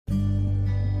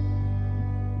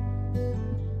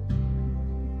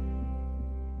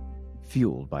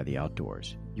Fueled by the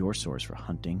Outdoors, your source for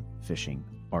hunting, fishing,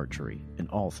 archery, and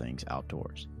all things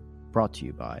outdoors. Brought to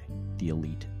you by the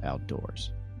Elite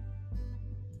Outdoors.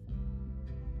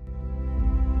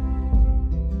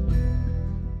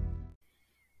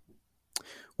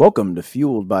 Welcome to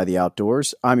Fueled by the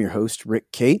Outdoors. I'm your host,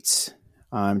 Rick Cates.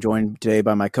 I'm joined today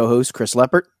by my co-host, Chris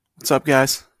Leppert. What's up,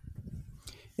 guys?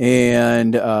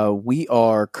 And we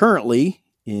are currently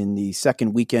in the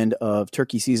second weekend of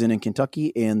turkey season in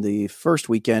Kentucky and the first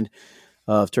weekend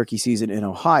of turkey season in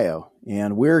Ohio.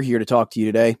 And we're here to talk to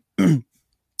you today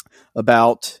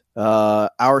about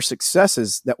our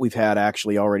successes that we've had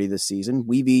actually already this season.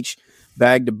 We've each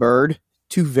bagged a bird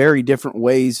two very different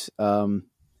ways, if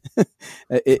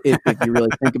you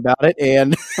really think about it.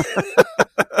 And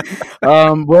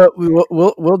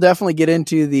we'll definitely get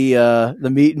into the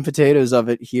meat and potatoes of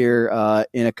it here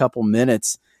in a couple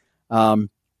minutes.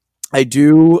 I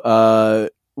do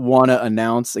want to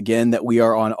announce again that we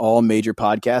are on all major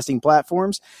podcasting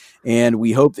platforms, and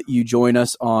we hope that you join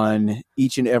us on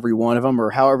each and every one of them,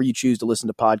 or however you choose to listen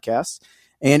to podcasts.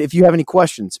 And if you have any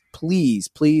questions, please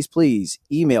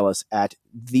email us at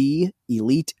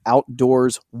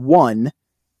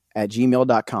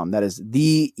theeliteoutdoors1@gmail.com. That is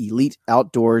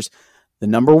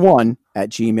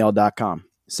theeliteoutdoors1@gmail.com.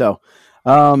 So,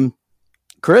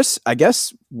 Chris, I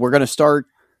guess we're going to start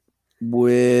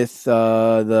with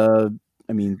the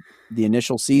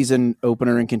initial season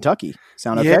opener in Kentucky.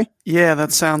 Sound okay? Yeah,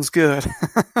 that sounds good.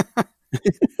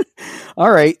 All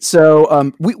right.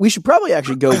 So we should probably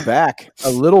actually go back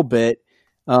a little bit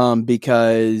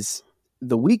because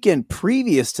the weekend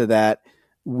previous to that,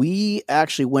 we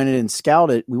actually went and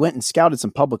scouted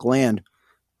some public land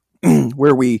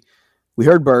where we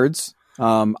heard birds.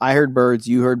 I heard birds.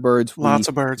 You heard birds. Lots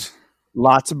of birds.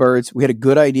 We had a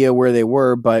good idea where they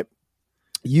were, but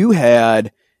you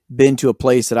had been to a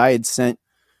place that I had had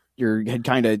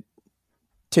kind of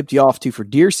tipped you off to for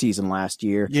deer season last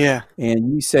year. Yeah.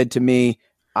 And you said to me,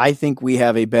 I think we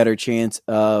have a better chance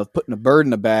of putting a bird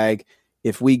in a bag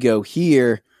if we go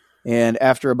here. And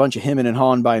after a bunch of hemming and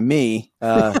hawing by me,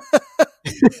 I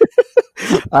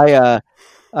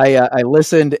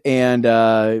listened, and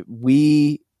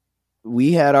we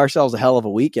had ourselves a hell of a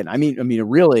weekend. I mean,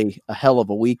 really a hell of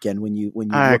a weekend when you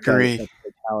I look agree. at the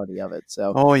totality of it.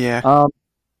 So, oh yeah.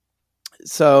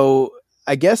 So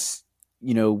I guess,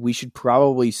 we should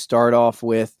probably start off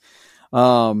with,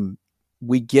 we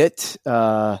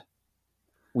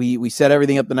set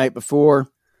everything up the night before.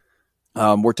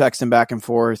 We're texting back and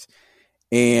forth,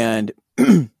 and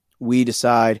we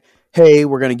decide, hey,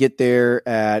 we're going to get there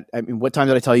what time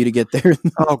did I tell you to get there?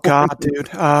 Oh God, dude.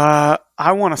 I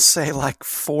want to say like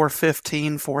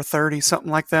 4:15, 4:30,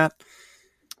 something like that.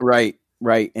 Right.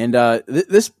 And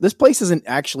this place isn't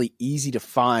actually easy to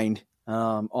find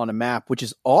on a map, which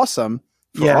is awesome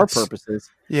for our purposes.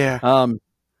 Yeah.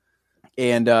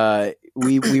 And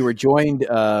we were joined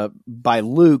by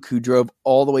Luke, who drove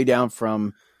all the way down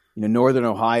from northern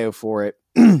Ohio for it,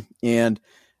 and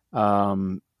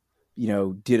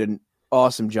did an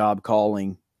awesome job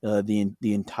calling the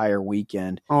entire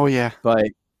weekend. Oh yeah. But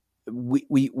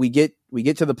we get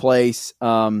to the place,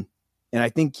 and I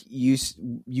think you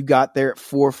got there at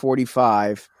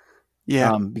 4:45.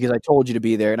 Yeah. Because I told you to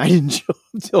be there, and I didn't show up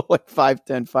until like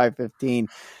 5:10,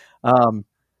 5:15,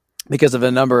 because of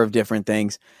a number of different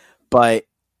things. But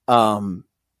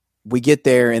we get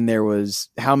there, and there was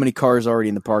how many cars already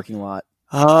in the parking lot?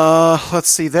 Let's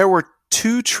see. There were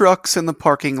 2 trucks in the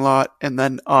parking lot, and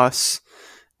then us.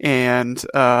 And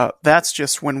that's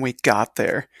just when we got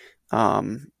there.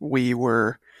 We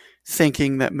were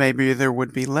thinking that maybe there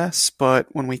would be less, but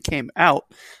when we came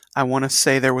out, I want to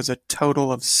say there was a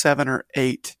total of 7 or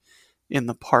 8 in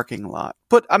the parking lot.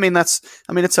 But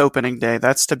it's opening day.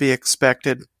 That's to be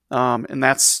expected. And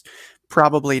that's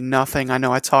probably nothing. I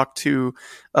know I talked to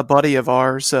a buddy of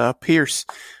ours, Pierce,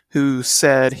 who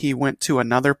said he went to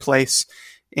another place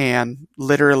and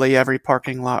literally every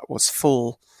parking lot was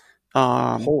full.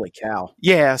 Holy cow.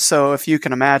 Yeah. So if you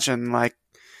can imagine,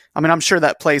 I'm sure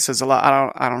that place is a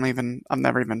lot. I've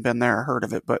never even been there or heard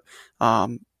of it, but,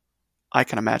 I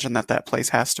can imagine that place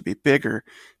has to be bigger.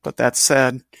 But that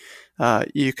said,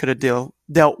 you could have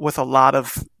dealt with a lot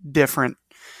of different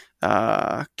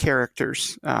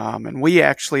characters. And we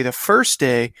actually, the first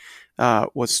day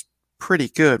was pretty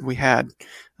good. We had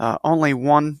only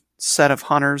one set of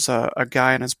hunters, a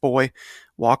guy and his boy,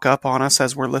 walk up on us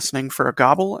as we're listening for a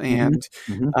gobble. And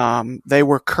they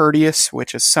were courteous,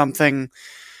 which is something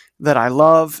that I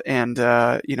love. And,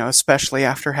 especially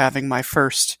after having my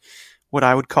first what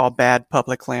I would call bad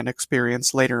public land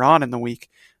experience later on in the week.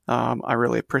 I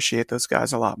really appreciate those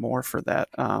guys a lot more for that.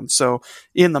 So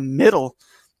in the middle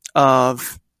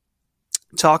of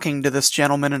talking to this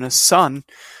gentleman and his son,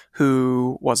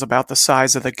 who was about the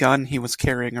size of the gun he was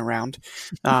carrying around,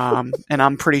 and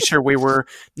I'm pretty sure we were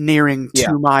nearing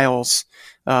 2 miles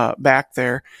back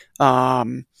there.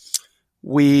 You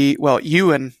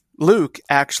and Luke,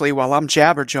 actually, while I'm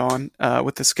jabberjawing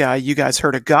with this guy, you guys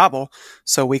heard a gobble,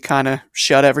 so we kind of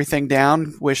shut everything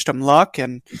down, wished him luck,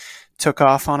 and took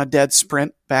off on a dead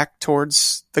sprint back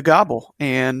towards the gobble.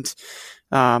 And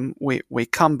we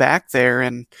come back there,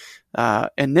 and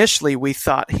initially we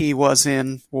thought he was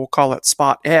in, we'll call it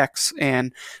spot X,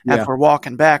 and as we're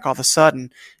walking back, all of a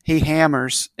sudden he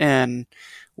hammers, and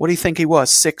what do you think he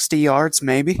was, 60 yards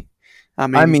maybe? I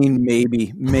mean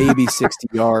maybe 60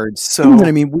 yards. So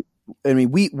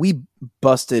we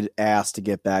busted ass to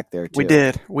get back there too.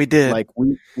 We did. Like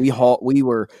we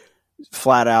were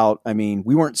flat out. I mean,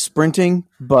 we weren't sprinting,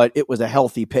 but it was a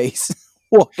healthy pace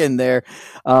walking there.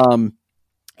 And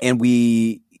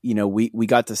we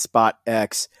got to spot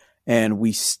X and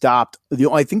we stopped.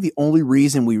 I think the only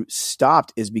reason we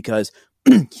stopped is because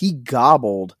he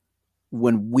gobbled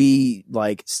when we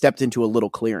like stepped into a little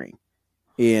clearing,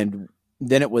 and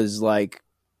then it was like,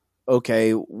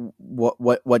 okay,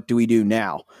 what do we do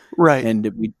now? Right. And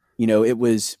it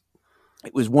was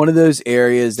one of those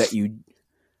areas that you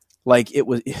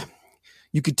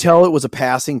could tell it was a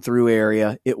passing through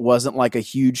area. It wasn't like a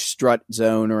huge strut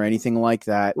zone or anything like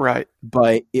that. Right.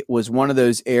 But it was one of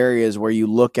those areas where you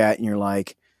look at and you're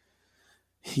like,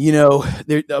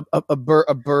 a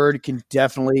bird can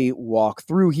definitely walk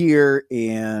through here,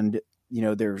 and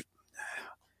there's.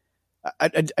 I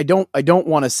don't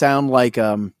want to sound like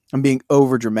I'm being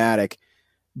over dramatic,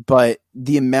 but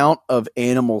the amount of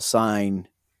animal sign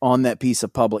on that piece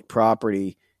of public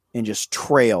property and just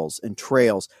trails and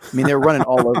trails. I mean, they're running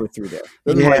all over through there.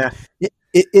 Yeah. Like,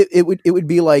 it would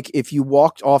be like if you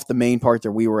walked off the main part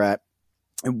that we were at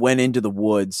and went into the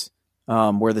woods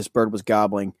where this bird was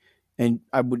gobbling, and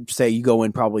I would say you go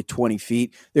in probably 20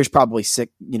 feet. There's probably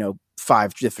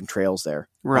 5 different trails there,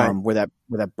 right, where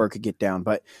that bird could get down.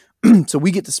 But so we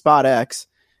get to spot X,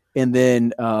 and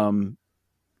then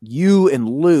you and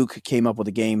Luke came up with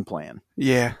a game plan.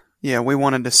 Yeah, we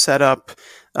wanted to set up.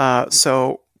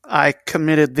 So I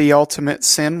committed the ultimate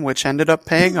sin, which ended up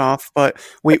paying off. But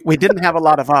we didn't have a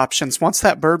lot of options. Once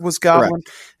that bird was gobbling,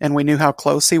 and we knew how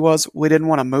close he was, we didn't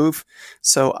want to move.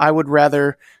 So I would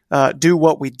rather do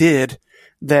what we did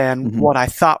than what I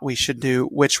thought we should do,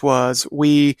 which was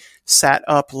we sat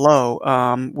up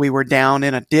low. We were down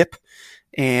in a dip.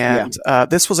 And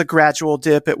this was a gradual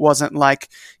dip. It wasn't like,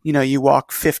 you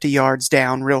walk 50 yards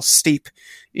down real steep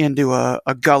into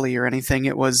a gully or anything.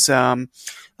 It was a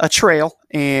trail,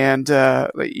 and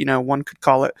one could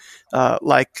call it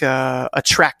like a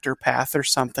tractor path or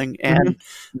something. And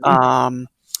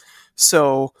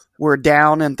so we're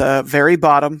down at the very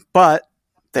bottom, but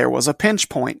there was a pinch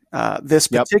point. This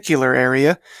particular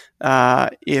area,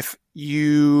 if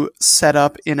you set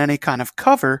up in any kind of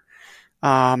cover,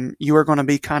 you are going to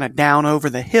be kind of down over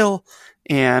the hill,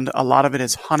 and a lot of it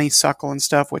is honeysuckle and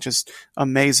stuff, which is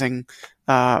amazing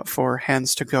for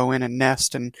hens to go in and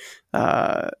nest and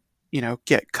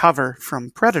get cover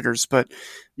from predators. But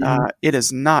it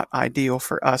is not ideal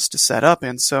for us to set up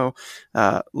in. So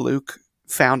Luke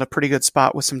found a pretty good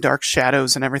spot with some dark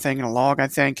shadows and everything in a log, I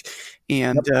think.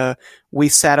 And we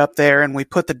sat up there and we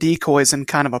put the decoys in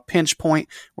kind of a pinch point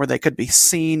where they could be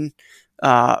seen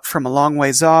from a long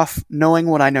ways off. Knowing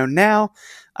what I know now,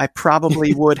 I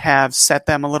probably would have set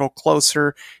them a little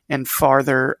closer and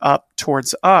farther up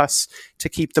towards us to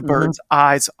keep the bird's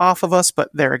eyes off of us. But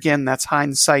there again, that's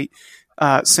hindsight,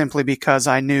 simply because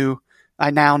I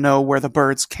now know where the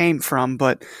birds came from.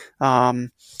 But,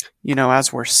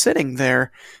 as we're sitting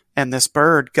there and this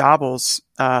bird gobbles,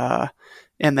 and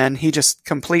then he just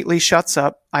completely shuts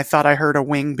up. I thought I heard a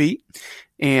wing beat,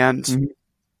 and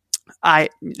I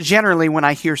generally, when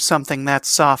I hear something that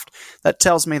soft, that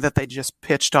tells me that they just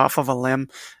pitched off of a limb.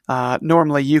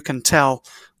 Normally you can tell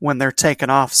when they're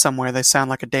taking off somewhere. They sound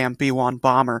like a damn B-1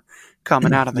 bomber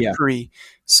coming out of the tree.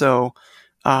 So,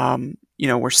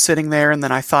 we're sitting there, and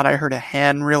then I thought I heard a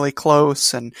hen really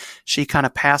close, and she kind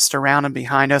of passed around and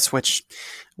behind us, which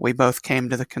we both came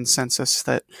to the consensus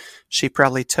that she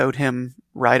probably towed him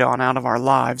right on out of our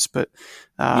lives. But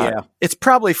it's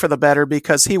probably for the better,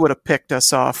 because he would have picked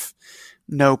us off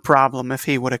no problem if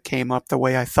he would have came up the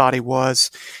way I thought he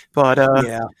was. But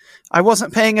I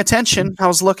wasn't paying attention. I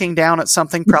was looking down at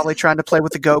something, probably trying to play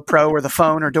with the GoPro or the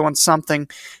phone or doing something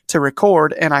to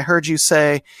record, and I heard you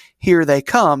say, "Here they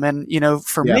come." And,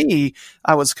 for me,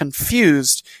 I was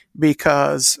confused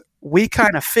because we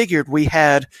kind of figured we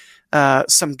had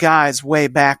some guys way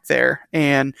back there.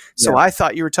 And so I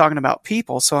thought you were talking about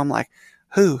people. So I'm like,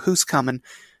 who's coming?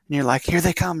 And you're like, here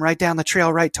they come right down the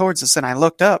trail, right towards us. And I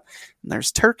looked up and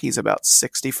there's turkeys about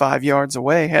 65 yards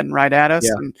away heading right at us.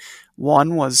 Yeah. And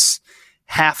one was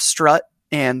half strut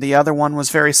and the other one was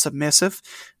very submissive.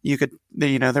 You could,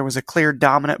 there was a clear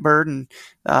dominant bird and,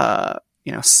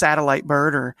 satellite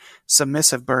bird or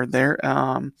submissive bird there.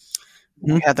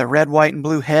 We had the red, white, and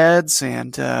blue heads,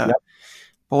 and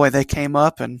boy, they came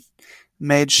up and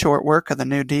made short work of the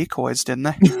new decoys, didn't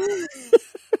they?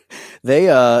 They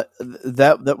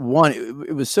that one,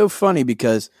 it was so funny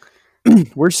because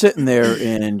we're sitting there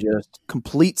in just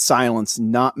complete silence,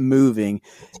 not moving,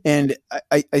 and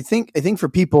I think for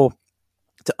people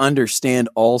to understand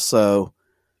also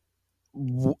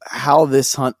how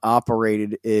this hunt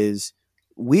operated is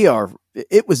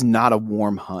it was not a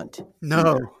warm hunt.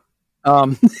 No.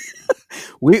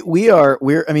 We're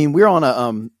on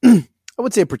a I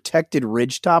would say a protected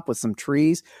ridge top with some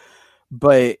trees,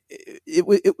 but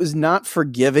it was not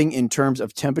forgiving in terms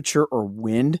of temperature or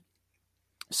wind.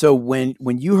 So when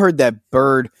you heard that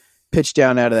bird pitch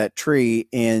down out of that tree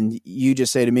and you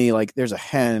just say to me, like, there's a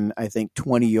hen, I think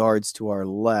 20 yards to our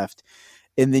left,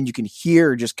 and then you can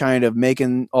hear just kind of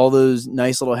making all those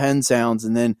nice little hen sounds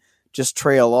and then just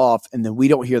trail off, and then we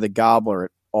don't hear the gobbler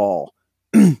at all.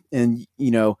 And,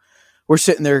 we're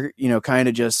sitting there, kind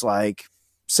of just like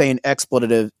saying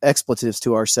expletives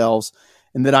to ourselves.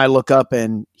 And then I look up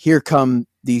and here come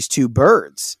these two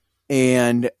birds.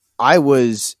 And I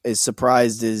was as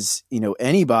surprised as,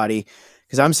 anybody,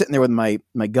 because I'm sitting there with my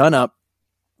gun up.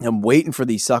 I'm waiting for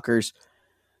these suckers,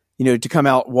 to come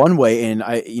out one way, and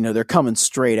they're coming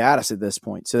straight at us at this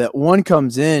point. So that one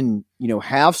comes in,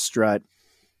 half strut,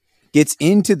 gets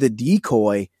into the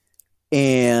decoy,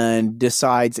 and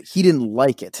decides that he didn't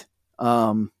like it,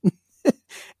 and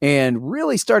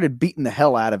really started beating the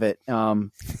hell out of it.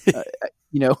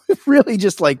 Really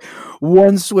just like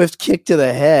one swift kick to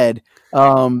the head.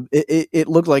 It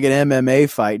looked like an MMA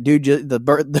fight, dude.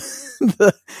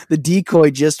 The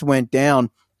decoy just went down,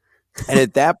 and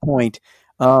at that point,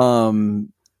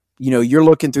 you're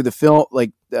looking through the film.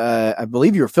 Like, I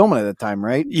believe you were filming at the time,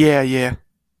 right? Yeah.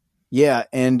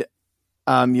 And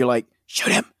you're like,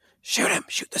 shoot him,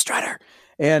 shoot the strutter.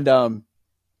 And,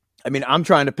 I'm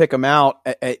trying to pick him out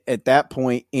at that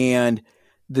point, and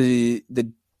the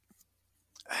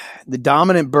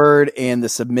dominant bird and the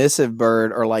submissive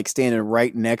bird are like standing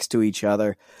right next to each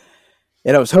other.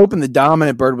 And I was hoping the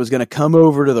dominant bird was going to come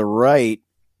over to the right,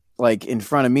 like in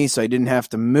front of me, so I didn't have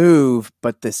to move,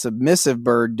 but the submissive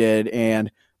bird did. And,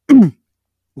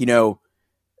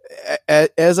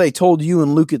 as I told you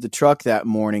and Luke at the truck that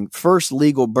morning, first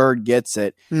legal bird gets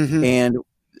it. Mm-hmm. And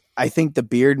I think the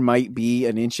beard might be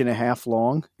 1.5 inches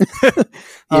long.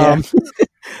 Yeah.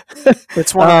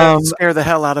 It's one of scare the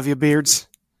hell out of you beards.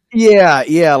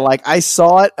 Yeah. Like, I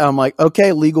saw it. I'm like,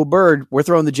 okay, legal bird, we're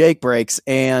throwing the Jake brakes.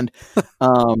 And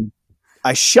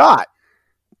I shot.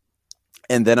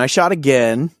 And then I shot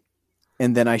again.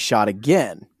 And then I shot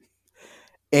again.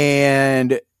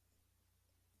 And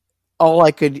all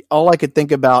I could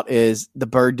think about is the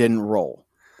bird didn't roll.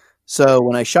 So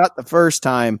when I shot the first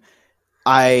time,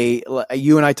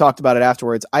 you and I talked about it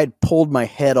afterwards, I had pulled my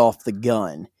head off the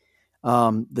gun.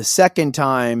 The second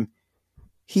time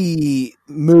he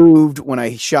moved when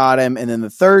I shot him. And then the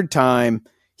third time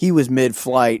he was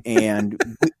mid-flight, and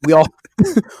we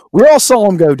all saw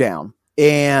him go down.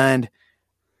 And,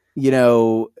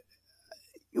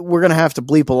 we're going to have to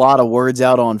bleep a lot of words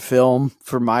out on film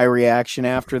for my reaction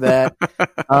after that.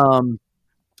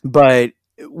 But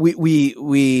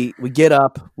we get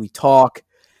up, we talk,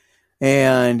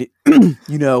 and,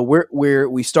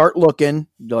 we start looking.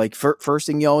 Like, first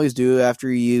thing you always do after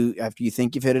you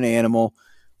think you've hit an animal,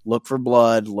 look for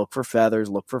blood, look for feathers,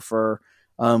 look for fur.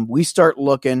 We start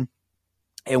looking,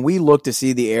 and we look to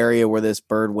see the area where this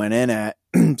bird went in at.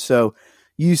 So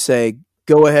you say,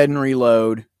 go ahead and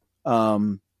reload.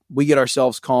 We get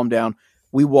ourselves calmed down.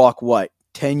 We walk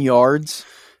 10 yards?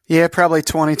 Yeah, probably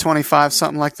 20, 25,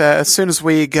 something like that. As soon as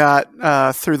we got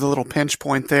through the little pinch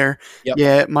point there, yep.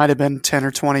 Yeah, it might have been 10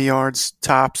 or 20 yards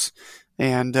tops.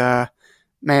 And,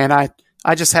 man, I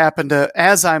just happened to,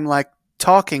 as I'm like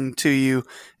talking to you,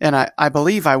 and I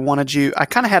believe I wanted you, I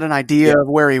kind of had an idea of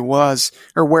where he was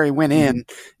or where he went in.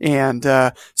 And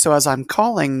so as I'm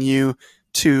calling you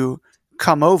to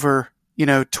come over,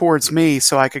 towards me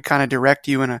so I could kind of direct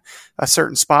you in a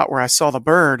certain spot where I saw the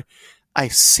bird, I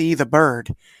see the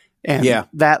bird. And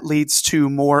that leads to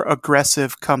more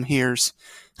aggressive come heres.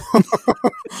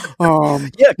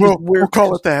 We'll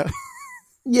call it that.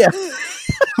 Yeah.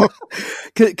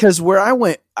 Because where I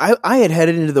went, I had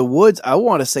headed into the woods, I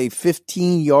want to say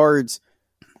 15 yards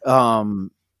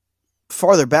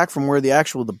farther back from where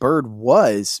the bird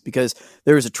was, because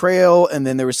there was a trail and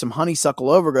then there was some honeysuckle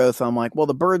overgrowth. I'm like, well,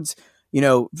 the birds,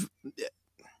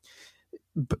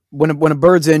 when a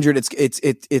bird's injured,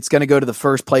 it's going to go to the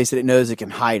first place that it knows it can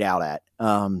hide out at,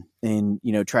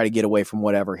 and try to get away from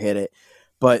whatever hit it.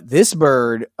 But this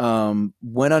bird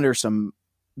went under some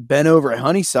bent over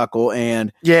honeysuckle,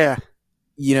 and yeah,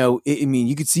 you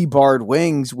could see barred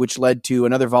wings, which led to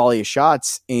another volley of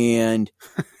shots and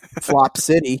Flop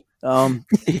City.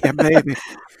 Yeah, maybe.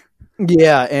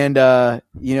 Yeah, and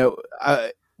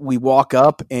we walk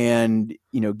up and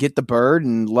get the bird,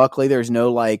 and luckily there's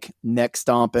no like neck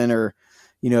stomping or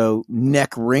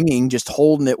neck wringing, just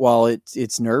holding it while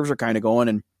its nerves are kind of going.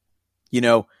 And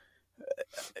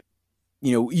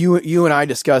you and I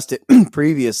discussed it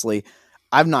previously.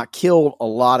 I've not killed a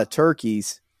lot of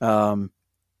turkeys,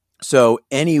 so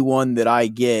anyone that I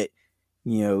get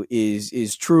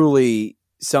is truly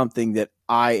something that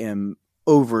I am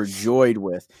overjoyed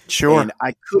with. Sure. And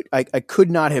I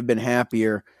could not have been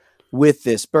happier with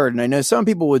this bird. And I know some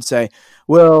people would say,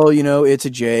 well, it's a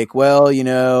Jake. Well, you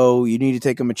need to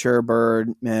take a mature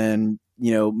bird. And,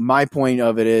 my point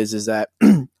of it is that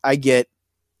I get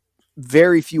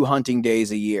very few hunting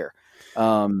days a year.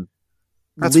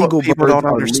 That's legal what people don't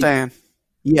understand.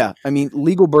 Yeah. I mean,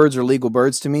 legal birds are legal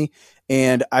birds to me.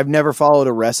 And I've never followed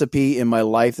a recipe in my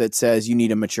life that says you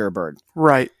need a mature bird.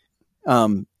 Right.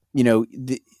 I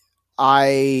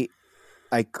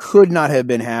could not have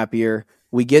been happier.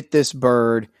 We get this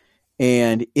bird,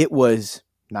 and it was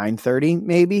 9:30,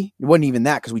 maybe. It wasn't even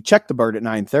that, because we checked the bird at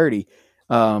 9:30.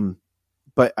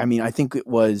 But I mean, I think it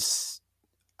was,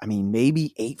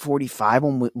 maybe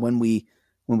 8:45 when we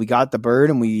got the bird,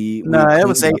 and it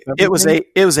was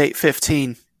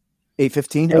 8:15.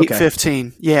 8:15. Okay.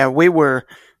 8:15. Yeah,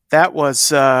 that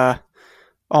was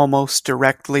almost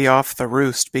directly off the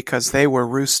roost, because they were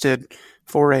roosted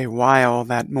for a while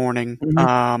that morning.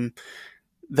 Mm-hmm.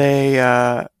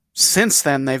 They since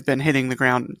then they've been hitting the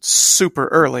ground super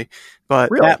early,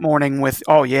 but really? That morning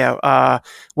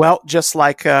just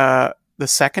like the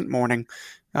second morning,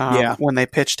 when they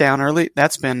pitched down early,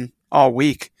 that's been all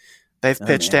week. They've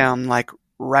pitched down like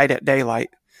right at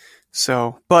daylight.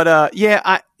 So, but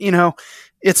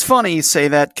it's funny you say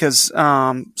that, because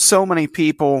so many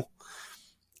people,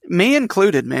 me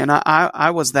included, man,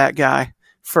 I was that guy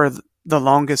for the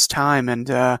longest time.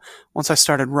 And once I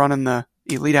started running the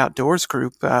Elite Outdoors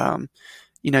group,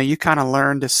 you kind of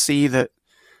learn to see that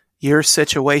your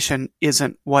situation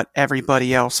isn't what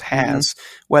everybody else has, mm-hmm.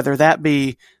 whether that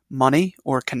be money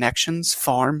or connections,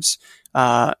 farms,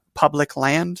 public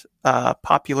land,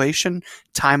 population,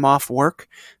 time off work,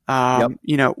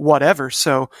 whatever.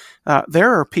 So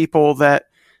there are people that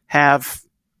have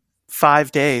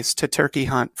 5 days to turkey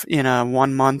hunt in a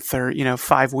 1 month or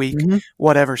 5 week, mm-hmm.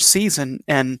 whatever season,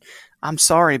 and I'm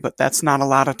sorry, but that's not a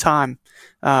lot of time.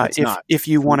 If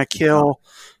you want to kill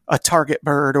a target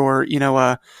bird or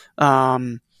a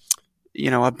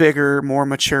bigger, more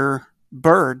mature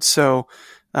bird. So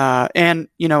and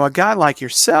a guy like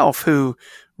yourself who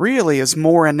really is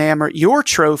more enamored. Your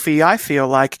trophy, I feel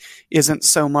like, isn't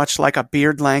so much like a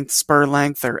beard length, spur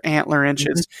length, or antler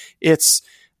inches. Mm-hmm. It's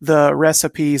the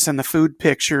recipes and the food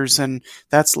pictures, and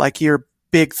that's like your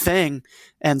big thing.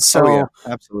 And so,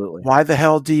 absolutely. Why the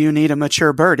hell do you need a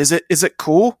mature bird? Is it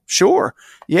cool? Sure.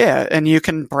 Yeah. And you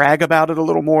can brag about it a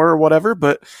little more or whatever,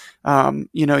 but,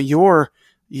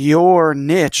 your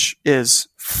niche is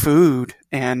food.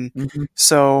 And mm-hmm.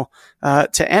 so,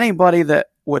 to anybody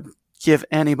that would give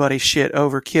anybody shit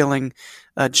over killing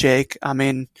a Jake, I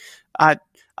mean, I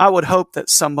would hope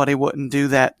that somebody wouldn't do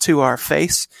that to our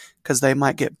face, because they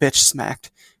might get bitch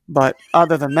smacked. But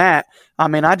other than that, I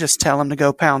mean, I just tell them to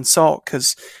go pound salt,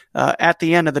 because at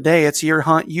the end of the day, it's your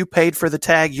hunt. You paid for the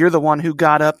tag. You're the one who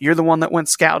got up. You're the one that went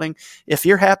scouting. If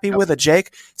you're happy with a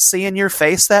Jake, seeing your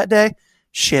face that day,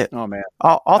 shit. Oh, man.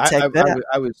 I'll take that.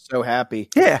 I was so happy.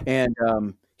 Yeah. And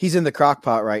he's in the crock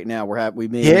pot right now. We're happy. We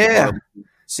made him.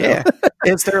 So. Yeah.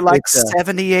 Is there like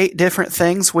 78 different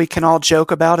things we can all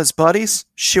joke about as buddies?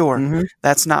 Sure. Mm-hmm.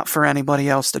 That's not for anybody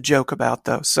else to joke about,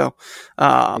 though. So,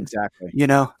 exactly.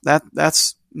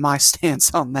 That's my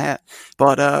stance on that.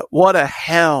 But what a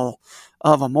hell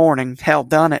of a morning. Hell,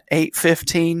 done at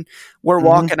 8:15. We're mm-hmm.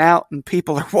 walking out and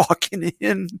people are walking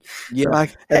in. Yeah.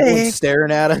 Like, everyone's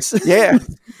staring at us. Yeah.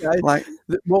 Like,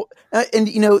 well, and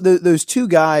those two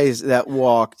guys that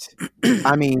walked,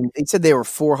 I mean, they said they were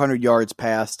 400 yards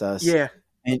past us. Yeah.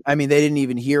 And I mean, they didn't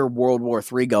even hear World War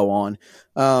III go on,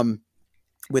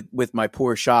 with my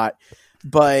poor shot.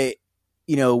 But,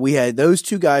 we had those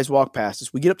two guys walk past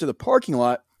us. We get up to the parking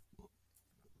lot,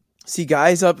 see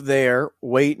guys up there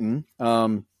waiting.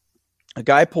 A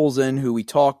guy pulls in who we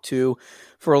talked to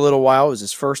for a little while. It was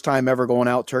his first time ever going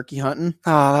out turkey hunting.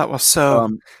 Oh, that was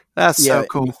that's so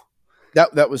cool.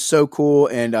 That was so cool.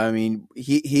 And I mean,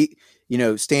 he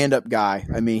stand up guy.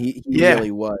 I mean, he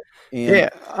really was. And,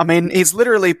 I mean, he's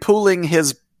literally pulling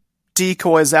his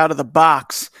decoys out of the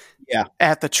box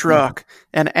at the truck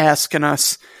and asking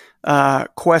us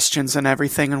questions and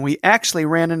everything. And we actually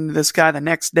ran into this guy the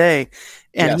next day,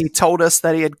 and he told us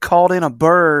that he had called in a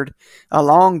bird, a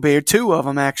longbeard, two of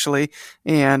them actually.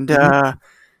 And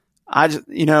I just,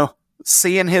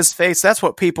 seeing his face, that's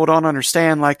what people don't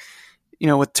understand. Like,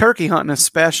 with turkey hunting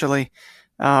especially,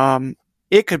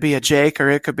 it could be a Jake or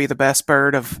it could be the best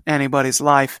bird of anybody's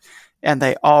life, and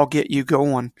they all get you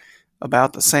going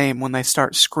about the same when they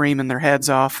start screaming their heads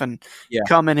off and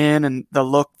coming in and the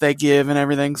look they give and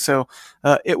everything. So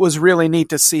it was really neat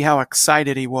to see how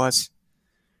excited he was.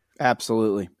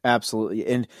 Absolutely. Absolutely.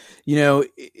 And,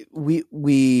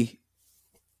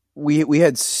 we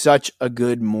had such a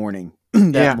good morning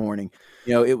that morning.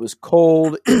 It was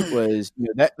cold. It was,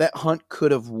 that hunt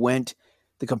could have went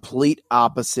the complete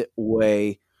opposite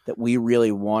way that we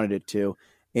really wanted it to.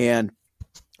 And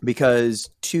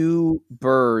because two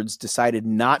birds decided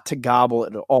not to gobble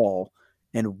at all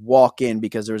and walk in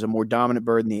because there was a more dominant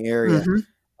bird in the area,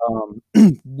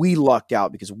 we lucked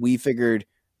out because we figured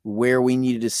where we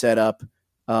needed to set up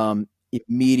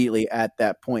immediately at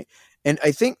that point. And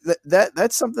I think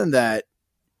that's something that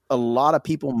a lot of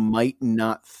people might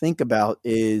not think about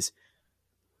is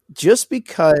just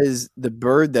because the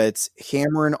bird that's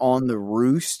hammering on the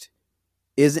roost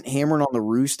isn't hammering on the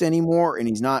roost anymore and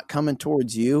he's not coming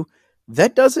towards you,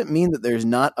 that doesn't mean that there's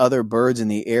not other birds in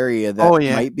the area that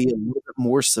might be a little bit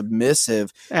more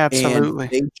submissive. Absolutely.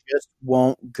 And they just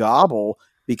won't gobble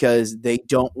because they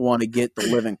don't want to get the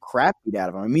living crap beat out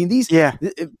of them. I mean, we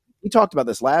talked about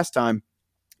this last time.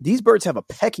 These birds have a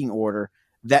pecking order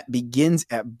that begins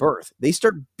at birth. They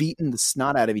start beating the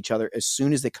snot out of each other as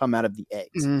soon as they come out of the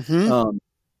eggs. And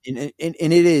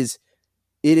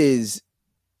it is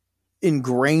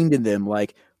ingrained in them.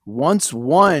 Like once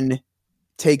one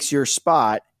takes your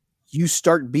spot, you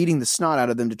start beating the snot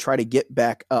out of them to try to get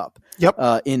back up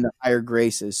in the higher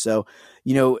graces. So,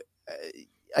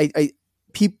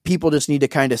 people just need to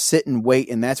kind of sit and wait.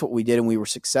 And that's what we did. And we were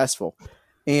successful.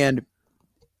 And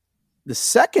the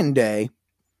second day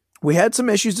we had some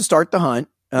issues to start the hunt.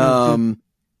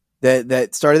 That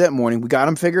started that morning. We got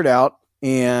them figured out,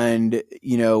 and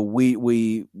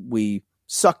we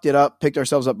sucked it up, picked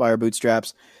ourselves up by our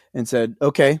bootstraps, and said,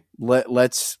 "Okay,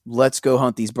 let's go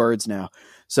hunt these birds now."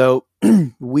 So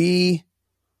we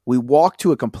walked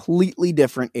to a completely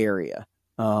different area,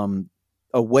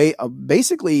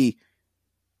 basically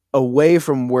away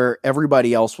from where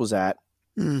everybody else was at.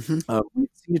 We'd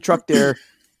seen a truck there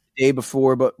the day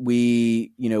before, but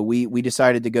we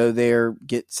decided to go there,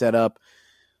 get set up,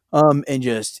 and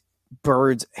just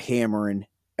birds hammering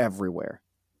everywhere.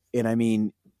 And I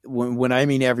mean, when I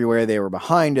mean everywhere, they were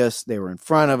behind us, they were in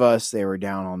front of us, they were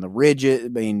down on the ridge,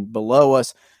 below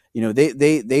us.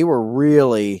 They were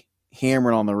really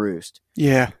hammering on the roost.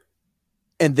 Yeah.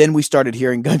 And then we started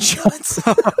hearing gunshots.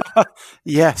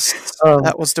 Yes.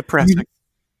 That was depressing.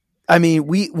 I mean,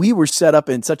 we were set up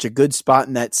in such a good spot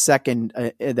in that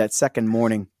second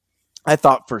morning. I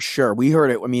thought for sure we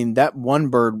heard it. I mean, that one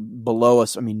bird below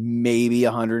us, I mean, maybe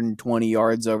 120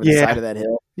 yards over the side of that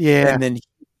hill. Yeah. And then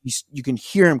you can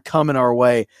hear him coming our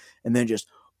way, and then just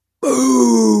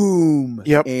boom.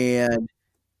 Yep. And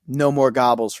no more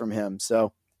gobbles from him.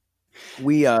 So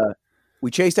we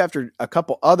chased after a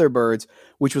couple other birds,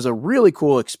 which was a really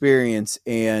cool experience.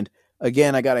 And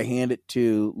again, I got to hand it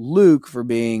to Luke for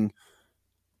being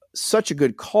such a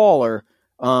good caller.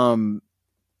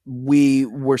 We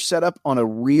were set up on a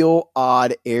real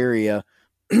odd area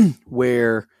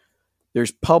where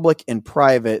there's public and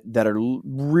private that are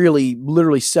really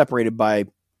literally separated by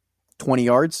 20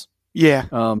 yards. Yeah.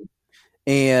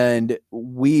 And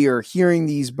we are hearing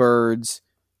these birds.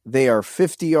 They are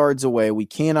 50 yards away. We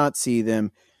cannot see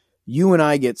them. You and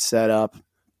I get set up,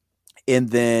 and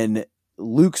then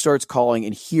Luke starts calling,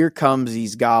 and here comes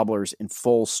these gobblers in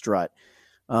full strut.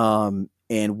 And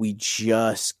we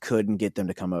just couldn't get them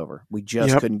to come over. We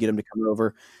just couldn't get them to come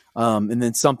over. And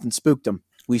then something spooked them.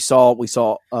 We saw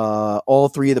all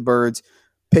three of the birds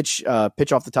pitch off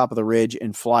the top of the ridge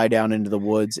and fly down into the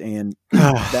woods. And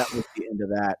that was the end of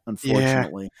that,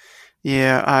 unfortunately.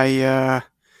 Yeah.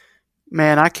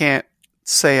 Man, I can't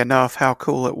say enough how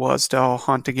cool it was to all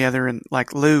hunt together. And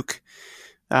like Luke,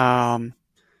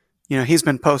 he's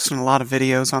been posting a lot of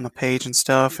videos on the page and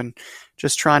stuff, and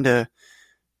just trying to,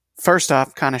 first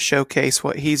off, kind of showcase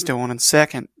what he's doing, and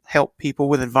second, help people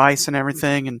with advice and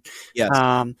everything. And Yes.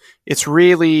 It's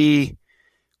really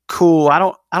cool. I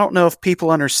don't know if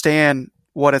people understand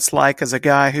what it's like as a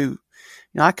guy who,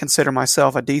 I consider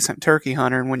myself a decent turkey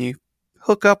hunter, and when you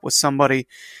hook up with somebody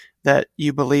that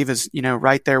you believe is,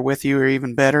 right there with you or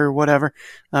even better or whatever,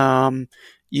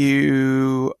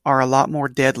 you are a lot more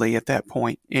deadly at that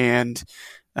point. And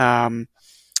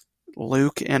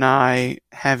Luke and I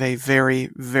have a very,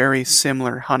 very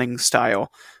similar hunting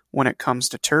style when it comes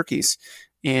to turkeys.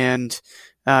 And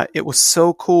it was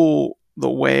so cool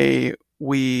the way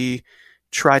we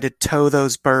tried to tow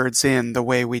those birds in the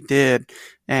way we did.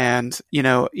 And,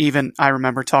 even I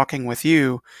remember talking with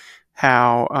you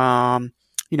how,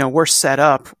 we're set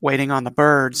up waiting on the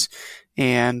birds.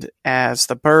 And as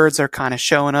the birds are kind of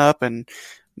showing up and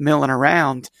milling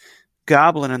around,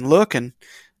 gobbling and looking,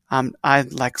 I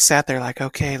sat there like,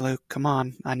 okay, Luke, come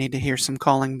on. I need to hear some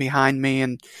calling behind me,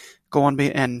 and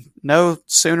and no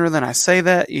sooner than I say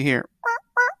that, you hear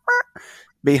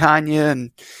behind you.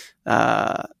 And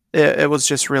it was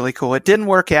just really cool. It didn't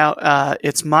work out.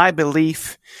 It's my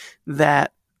belief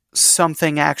that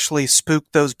something actually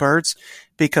spooked those birds,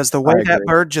 because the way that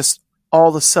bird just all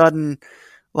of a sudden,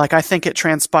 I think it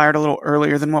transpired a little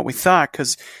earlier than what we thought,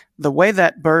 because the way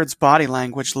that bird's body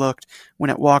language looked when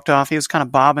it walked off, he was kind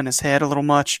of bobbing his head a little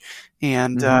much.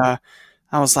 And I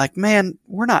was like, man,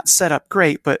 we're not set up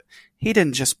great, but he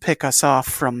didn't just pick us off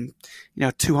from,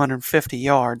 250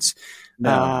 yards.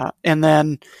 No. And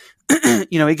then,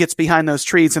 he gets behind those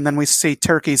trees, and then we see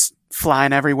turkeys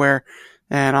flying everywhere.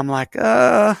 And I'm like,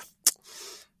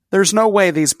 there's no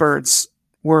way these birds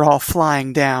were all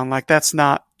flying down. That's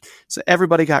not. So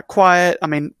everybody got quiet. I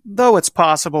mean, though it's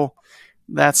possible,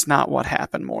 that's not what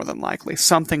happened more than likely.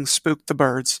 Something spooked the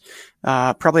birds,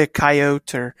 probably a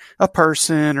coyote or a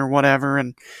person or whatever.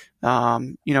 And,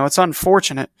 it's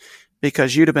unfortunate,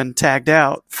 because you'd have been tagged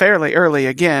out fairly early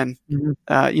again.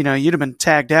 Mm-hmm. You'd have been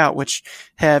tagged out, which,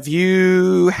 have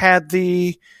you had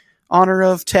the honor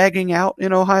of tagging out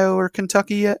in Ohio or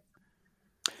Kentucky yet?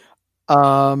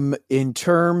 In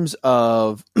terms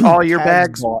of all your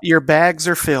bags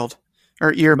are filled,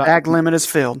 or your bag limit is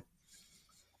filled.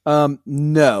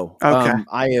 No. Okay.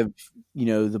 I have,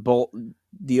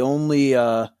 the only,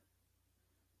 to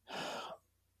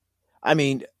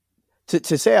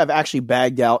say I've actually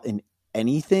bagged out in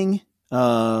anything,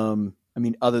 other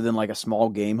than a small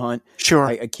game hunt. Sure.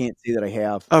 I can't say that I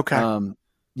have. Okay.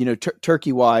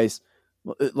 Turkey wise,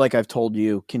 like I've told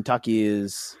you, Kentucky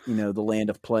is, the land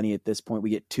of plenty at this point.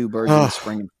 We get 2 birds in the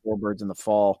spring and 4 birds in the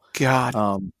fall. God.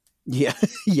 Yeah.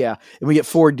 Yeah. And we get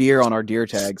 4 deer on our deer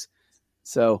tags.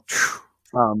 So,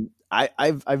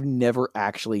 I've never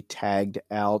actually tagged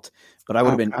out, but I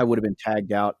would have been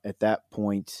tagged out at that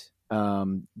point.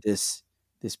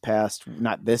 This past,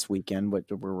 not this weekend, but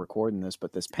we're recording this,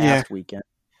 but this past weekend.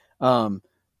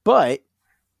 But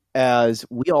as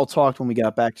we all talked when we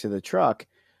got back to the truck,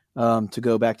 to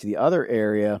go back to the other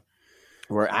area,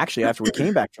 or actually after we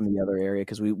came back from the other area,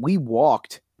 because we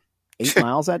walked 8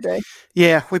 miles that day.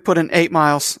 Yeah, we put in 8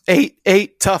 miles,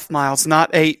 eight tough miles,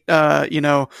 not 8,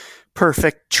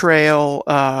 perfect trail,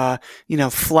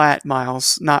 flat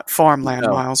miles, not farmland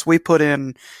miles. We put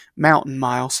in mountain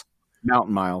miles.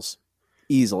 Mountain miles,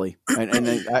 easily,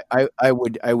 and I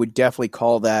would definitely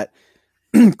call that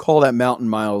mountain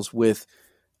miles, with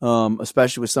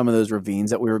especially with some of those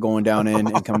ravines that we were going down in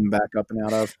and coming back up and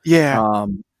out of. Yeah.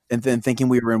 And then thinking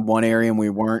we were in one area and we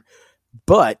weren't,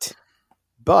 but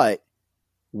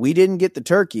we didn't get the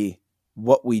turkey.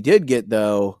 What we did get,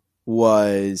 though,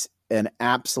 was an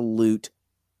absolute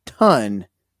ton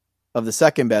of the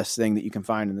second best thing that you can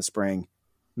find in the spring,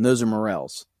 and those are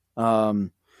morels. I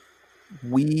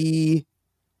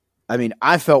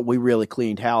felt we really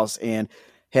cleaned house, and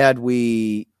had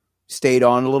we stayed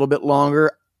on a little bit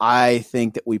longer, I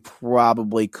think that we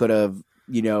probably could have,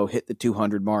 hit the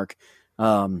 200 mark.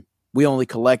 We only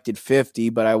collected 50,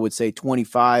 but I would say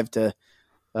 25 to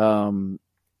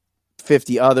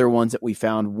 50 other ones that we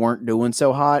found weren't doing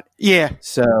so hot. Yeah.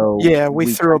 So yeah,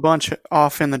 we threw a bunch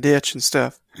off in the ditch and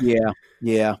stuff. Yeah.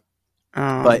 Yeah.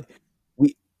 But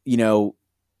we,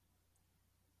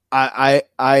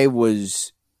 I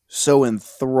was so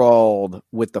enthralled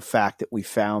with the fact that we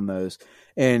found those.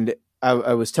 And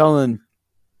I was telling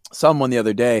someone the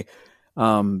other day,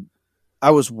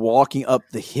 I was walking up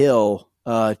the hill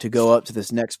to go up to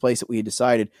this next place that we had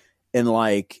decided. And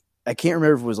I can't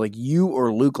remember if it was you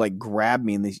or Luke grabbed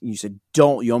me and you said,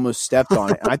 "Don't," you almost stepped on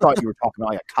it. And I thought you were talking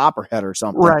about a copperhead or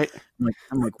something. Right.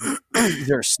 I'm like, is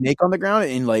there a snake on the ground?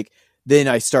 And then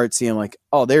I start seeing like,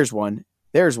 oh, there's one.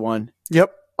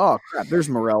 Yep. Oh crap, there's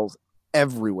morels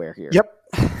everywhere here. Yep.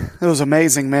 It was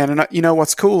amazing, man. And you know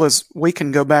what's cool is we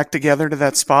can go back together to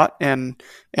that spot and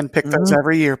pick those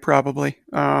every year, probably.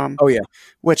 Oh yeah.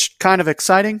 Which kind of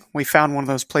exciting. We found one of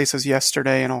those places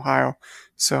yesterday in Ohio.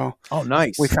 So oh,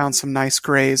 nice. We found some nice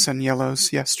grays and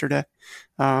yellows yesterday.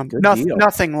 Good deal.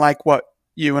 Nothing like what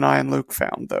you and I and Luke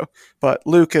found, though. But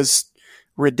Luke is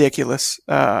ridiculous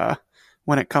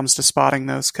when it comes to spotting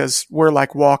those, because we're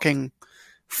like walking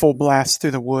full blast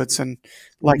through the woods, and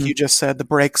like you just said, the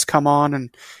brakes come on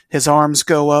and his arms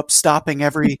go up, stopping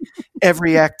every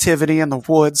activity in the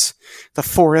woods. The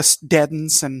forest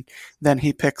deadens, and then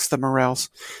he picks the morels.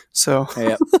 So,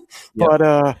 Yep.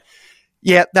 But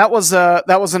yeah, that was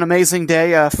an amazing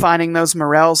day, finding those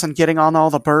morels and getting on all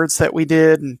the birds that we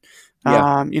did, and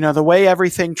you know, the way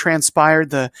everything transpired,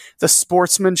 the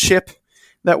sportsmanship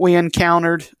that we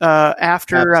encountered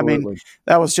after. Absolutely. I mean,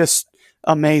 that was just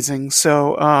amazing.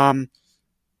 So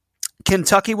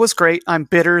Kentucky was great. I'm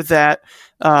bitter that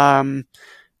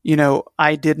you know,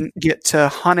 I didn't get to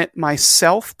hunt it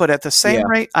myself, but at the same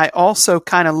rate, I also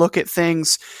kind of look at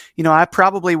things, you know, I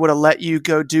probably would have let you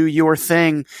go do your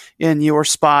thing in your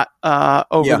spot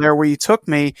over there where you took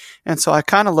me. And so I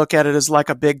kind of look at it as like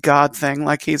a big God thing.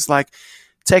 Like he's like,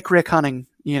 take Rick hunting,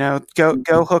 you know,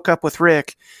 go hook up with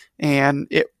Rick. And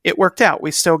it worked out.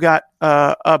 We still got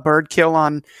a bird kill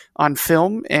on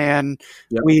film, and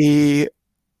we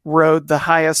rode the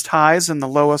highest highs and the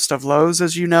lowest of lows,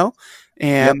 as you know.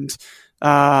 And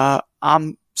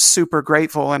I'm super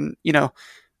grateful. And, you know,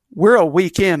 we're a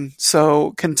week in,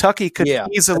 so Kentucky could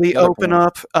easily open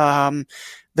up.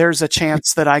 There's a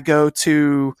chance that I go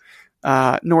to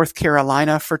North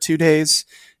Carolina for 2 days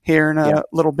here in a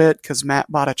little bit, because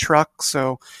Matt bought a truck.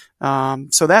 So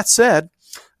that said,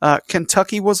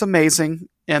 Kentucky was amazing.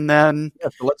 And then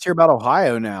so let's hear about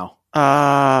Ohio now.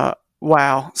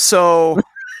 Wow. So,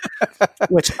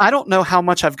 which I don't know how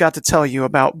much I've got to tell you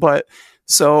about, but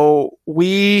so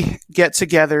we get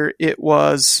together. It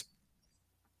was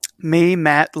me,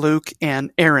 Matt, Luke,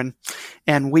 and Aaron,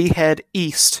 and we head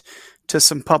east to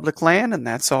some public land, and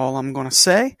that's all I'm going to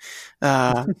say.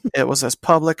 It was as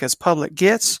public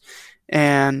gets,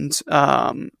 and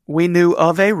we knew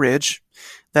of a ridge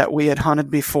that we had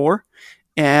hunted before,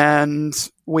 and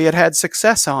we had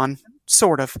success on,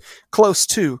 sort of, close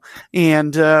to,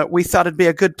 and we thought it'd be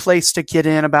a good place to get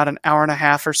in about an hour and a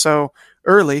half or so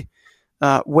early,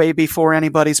 way before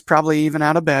anybody's probably even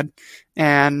out of bed,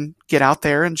 and get out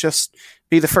there and just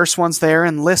be the first ones there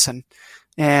and listen.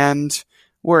 And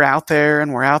we're out there,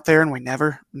 and we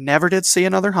never did see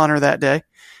another hunter that day.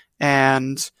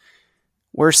 And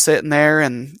we're sitting there,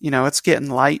 and, you know, it's getting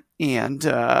light, and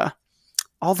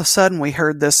all of a sudden we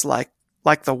heard this like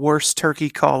the worst turkey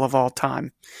call of all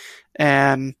time.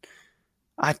 And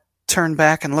I turned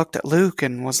back and looked at Luke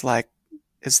and was like,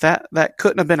 is that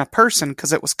couldn't have been a person,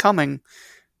 because it was coming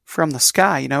from the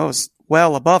sky. You know, it was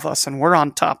well above us, and we're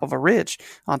on top of a ridge,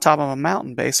 on top of a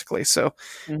mountain, basically. So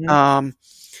I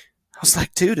was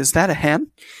like, dude, is that a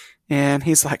hen? And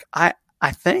he's like, I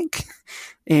think.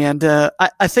 And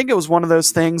I think it was one of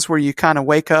those things where you kind of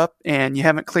wake up and you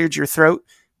haven't cleared your throat,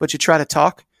 but you try to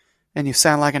talk and you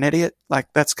sound like an idiot. Like,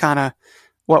 that's kind of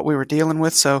what we were dealing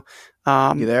with. So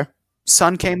you there?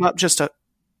 Sun came up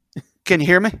can you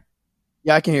hear me?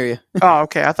 Yeah, I can hear you. Oh,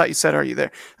 okay. I thought you said, are you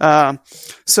there?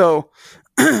 So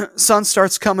sun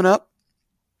starts coming up,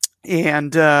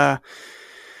 and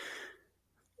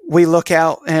we look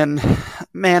out, and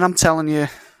man, I'm telling you,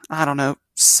 I don't know,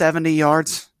 70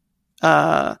 yards,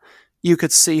 you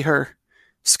could see her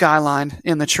skyline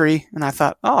in the tree. And I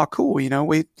thought, oh, cool. You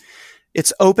know,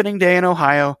 it's opening day in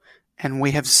Ohio, and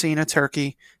we have seen a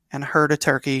turkey and heard a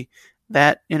turkey.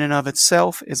 That in and of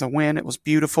itself is a win. It was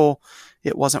beautiful.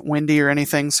 It wasn't windy or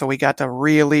anything, so we got to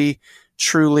really,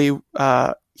 truly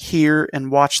hear and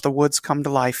watch the woods come to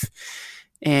life.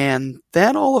 And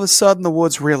then all of a sudden, the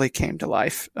woods really came to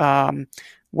life.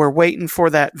 We're waiting for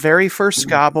that very first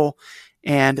gobble,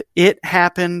 and it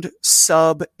happened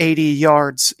sub 80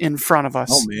 yards in front of us.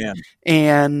 Oh, man.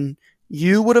 And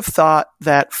you would have thought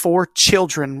that 4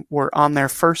 children were on their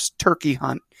first turkey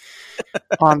hunt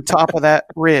on top of that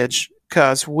ridge,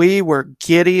 because we were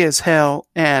giddy as hell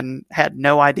and had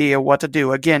no idea what to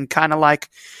do. Again, kind of like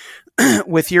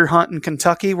with your hunt in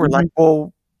Kentucky, we're like,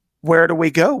 well, where do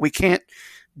we go? We can't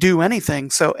do anything.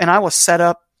 So, and I was set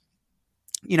up,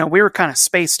 you know, we were kind of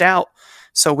spaced out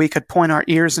so we could point our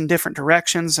ears in different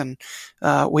directions. And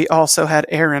we also had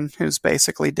Aaron, who's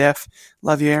basically deaf.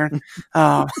 Love you, Aaron.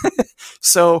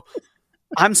 So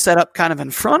I'm set up kind of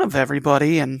in front of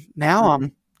everybody, and now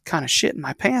I'm kind of shitting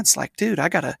my pants like, dude, I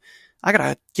gotta I got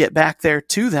to get back there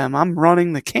to them. I'm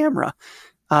running the camera.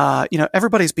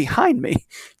 Everybody's behind me.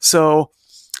 So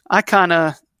I kind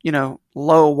of,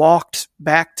 low walked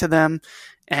back to them.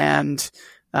 And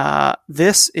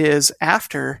this is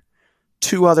after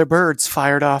 2 other birds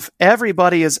fired off.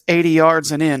 Everybody is 80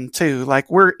 yards and in, too. Like,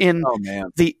 we're in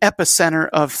the epicenter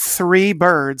of 3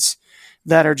 birds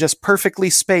that are just perfectly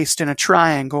spaced in a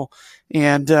triangle.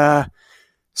 And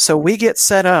so we get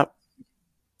set up,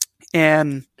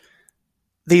 and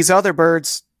these other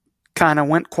birds kind of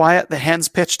went quiet. The hens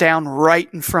pitch down right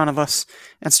in front of us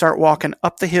and start walking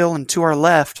up the hill and to our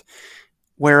left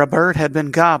where a bird had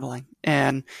been gobbling.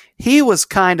 And he was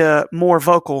kind of more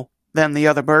vocal than the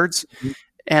other birds. Mm-hmm.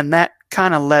 And that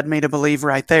kind of led me to believe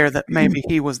right there that maybe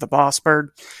he was the boss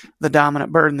bird, the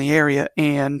dominant bird in the area.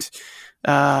 And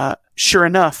sure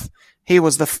enough, he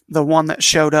was the one that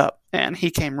showed up, and he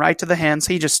came right to the hens.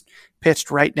 He just pitched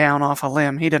right down off a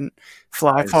limb. He didn't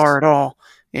fly far at all.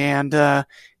 And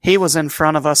he was in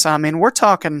front of us. I mean, we're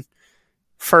talking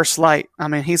first light. I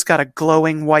mean, he's got a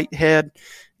glowing white head.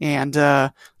 And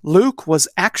Luke was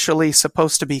actually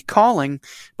supposed to be calling,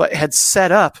 but had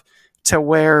set up to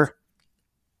where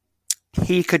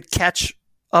he could catch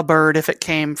a bird if it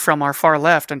came from our far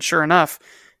left. And sure enough,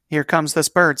 here comes this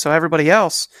bird. So everybody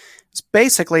else is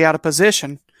basically out of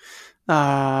position,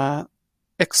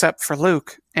 except for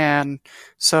Luke. And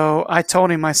so I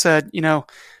told him, I said,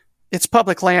 it's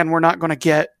public land. We're not going to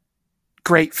get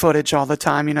great footage all the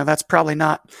time. That's probably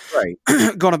not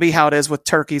going to be how it is with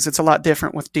turkeys. It's a lot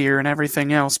different with deer and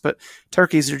everything else, but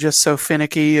turkeys are just so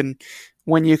finicky, and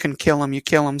when you can kill them, you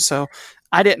kill them. So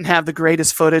I didn't have the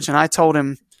greatest footage, and I told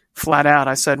him flat out,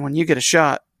 I said, when you get a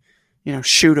shot,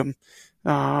 shoot them.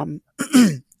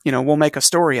 We'll make a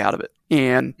story out of it.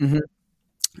 And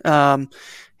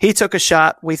he took a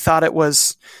shot. We thought it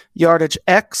was yardage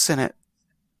X, and it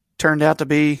turned out to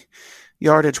be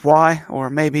yardage Y, or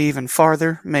maybe even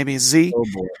farther, maybe Z. Oh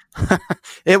boy.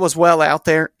 It was well out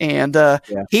there. And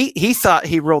he thought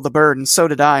he rolled the bird, and so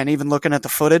did I. And even looking at the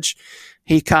footage,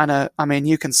 he kind of,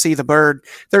 you can see the bird.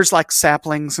 There's like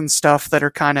saplings and stuff that are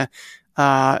kind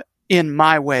of in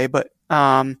my way, but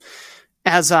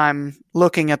as I'm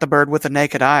looking at the bird with the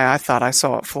naked eye, I thought I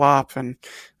saw it flop. And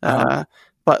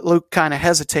but Luke kind of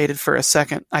hesitated for a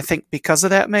second, I think because of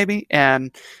that maybe.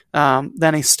 And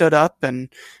then he stood up and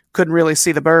couldn't really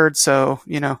see the bird. So,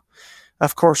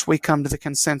 of course, we come to the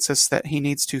consensus that he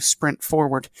needs to sprint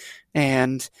forward.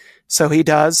 And so he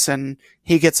does, and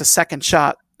he gets a second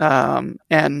shot. The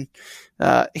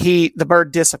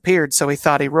bird disappeared, so he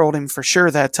thought he rolled him for sure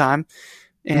that time.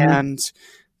 And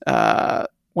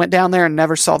went down there and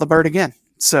never saw the bird again.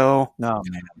 So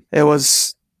it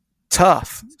was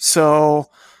tough. So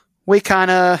we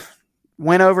kind of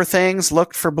went over things,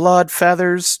 looked for blood,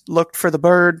 feathers, looked for the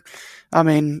bird.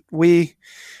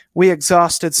 We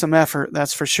exhausted some effort,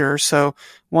 that's for sure. So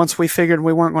once we figured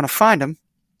we weren't going to find him,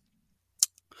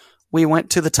 we went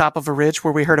to the top of a ridge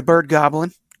where we heard a bird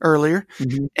gobbling earlier.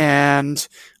 And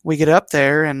we get up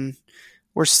there, and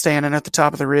we're standing at the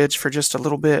top of the ridge for just a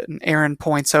little bit, and Aaron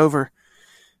points over,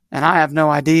 and I have no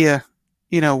idea,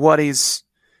 what he's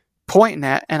pointing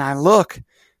at. And I look,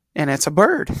 and it's a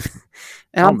bird.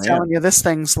 And I'm telling you, this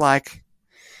thing's like,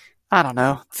 I don't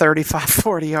know, 35,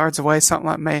 40 yards away,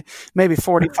 something like maybe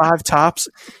 45 tops.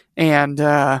 And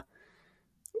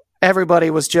everybody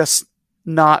was just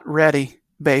not ready,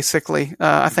 basically.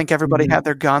 I think everybody had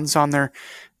their guns on their,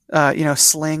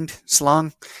 slung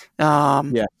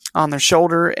on their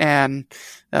shoulder. And,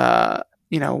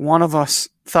 one of us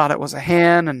thought it was a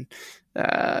hen, and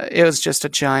it was just a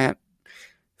giant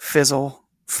fizzle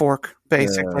fork,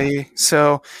 basically.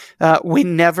 So we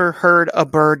never heard a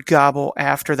bird gobble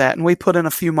after that. And we put in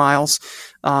a few miles.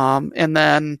 And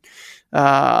then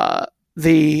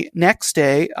the next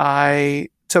day, I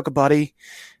took a buddy,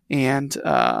 and,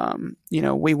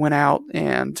 we went out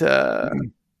and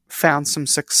found some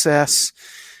success.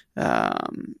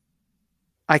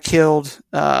 I killed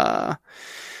a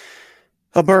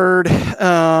bird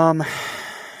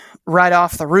right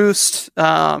off the roost.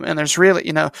 And there's really,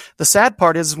 the sad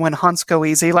part is when hunts go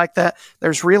easy like that,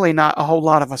 there's really not a whole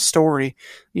lot of a story.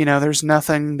 There's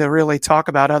nothing to really talk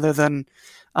about other than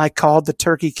I called, the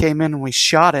turkey came in, and we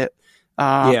shot it.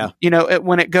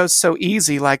 When it goes so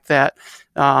easy like that.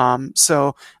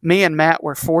 So me and Matt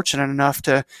were fortunate enough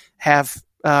to have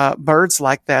birds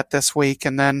like that this week.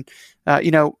 And then,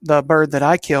 the bird that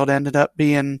I killed ended up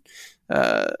being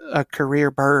a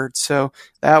career bird. So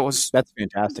that's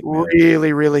fantastic, man.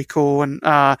 Really, really cool. And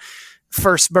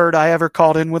first bird I ever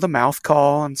called in with a mouth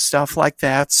call and stuff like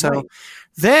that. So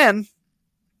then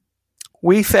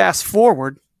we fast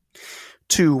forward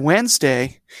to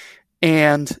Wednesday,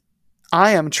 and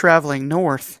I am traveling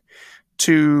north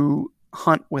to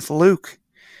hunt with Luke,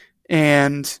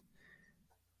 and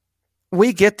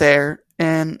we get there,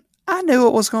 and I knew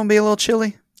it was going to be a little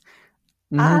chilly.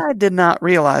 I did not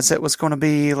realize it was going to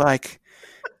be like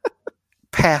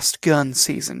past gun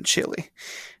season chilly.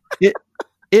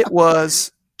 It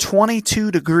was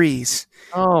 22 degrees.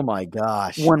 Oh my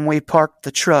gosh. When we parked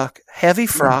the truck, heavy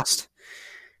frost,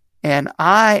 and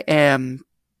I am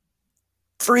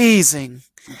freezing.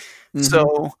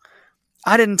 So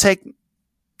I didn't take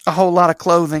a whole lot of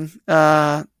clothing.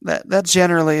 That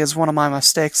generally is one of my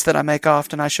mistakes that I make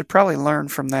often. I should probably learn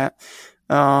from that.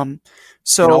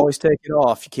 So you can always take it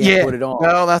off. You can't put it on.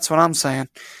 Well, that's what I'm saying.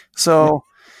 So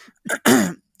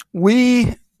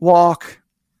we walk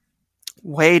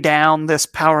way down this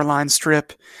power line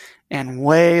strip and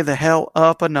way the hell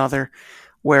up another,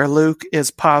 where Luke is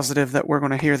positive that we're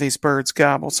going to hear these birds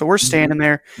gobble. So we're standing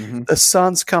there, the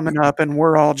sun's coming up, and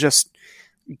we're all just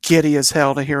giddy as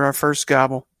hell to hear our first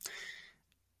gobble.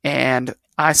 And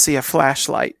I see a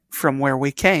flashlight from where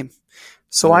we came.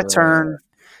 So I turn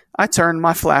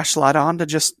my flashlight on to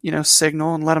just,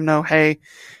 signal and let them know, hey,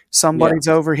 somebody's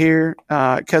over here.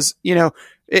 Because,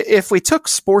 if we took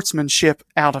sportsmanship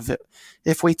out of it,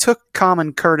 if we took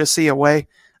common courtesy away,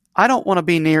 I don't want to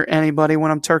be near anybody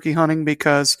when I'm turkey hunting,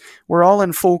 because we're all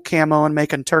in full camo and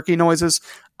making turkey noises.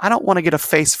 I don't want to get a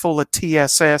face full of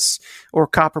TSS or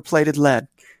copper-plated lead.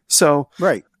 So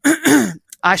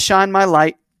I shine my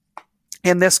light,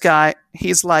 and this guy,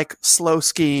 he's like slow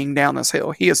skiing down this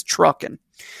hill. He is trucking.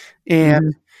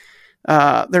 And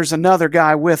there's another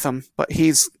guy with him, but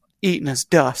he's eating his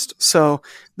dust. So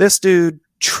this dude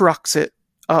trucks it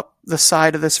up the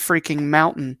side of this freaking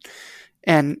mountain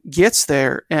and gets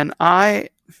there. And I'm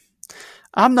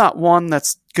not one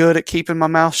that's good at keeping my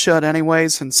mouth shut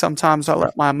anyways, and sometimes I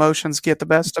let my emotions get the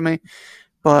best of me.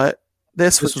 But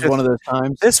this was one of those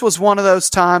times. This was one of those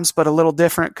times, but a little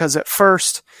different, because at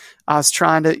first I was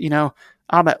trying to,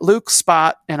 I'm at Luke's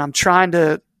spot, and I'm trying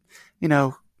to,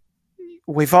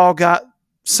 we've all got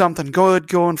something good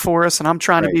going for us, and I'm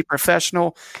trying to be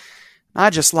professional.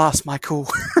 I just lost my cool.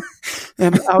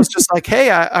 And I was just like,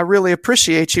 hey, I really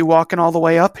appreciate you walking all the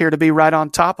way up here to be right on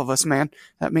top of us, man.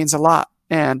 That means a lot.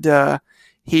 And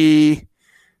he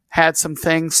had some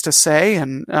things to say,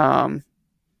 and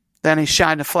then he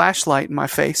shined a flashlight in my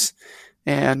face.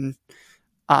 And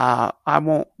I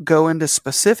won't go into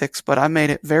specifics, but I made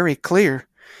it very clear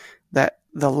that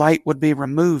the light would be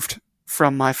removed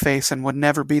from my face and would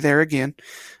never be there again.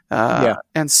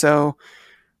 And so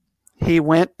he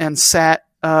went and sat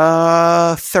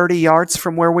 30 yards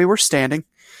from where we were standing.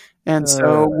 And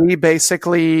so we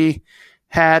basically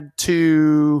had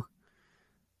to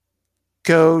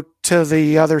go to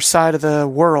the other side of the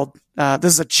world.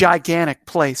 This is a gigantic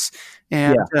place.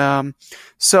 And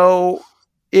so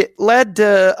it led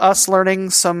to us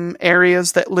learning some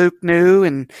areas that Luke knew,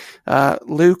 and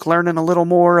Luke learning a little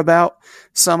more about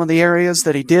some of the areas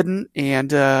that he didn't.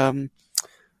 And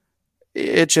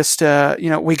it just,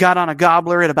 we got on a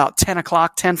gobbler at about 10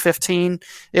 o'clock, 10:15.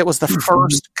 It was the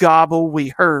first gobble we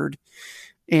heard.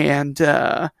 And,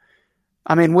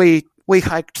 we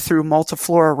hiked through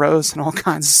multiflora rows and all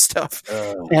kinds of stuff.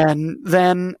 And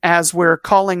then as we're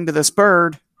calling to this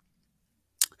bird,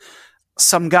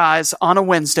 some guys on a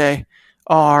Wednesday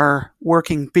are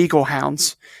working beagle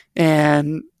hounds.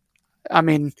 And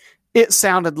it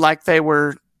sounded like they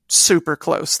were super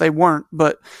close. They weren't,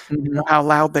 but you know how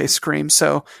loud they scream.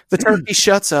 So the turkey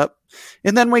shuts up,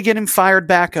 and then we get him fired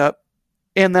back up,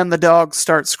 and then the dogs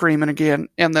start screaming again,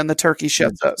 and then the turkey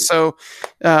shuts up. So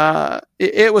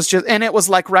it was just, and it was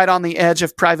like right on the edge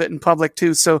of private and public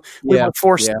too. So we were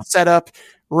forced to set up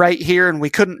right here, and we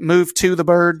couldn't move to the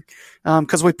bird.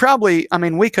 Because we probably,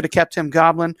 we could have kept him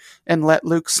gobbling and let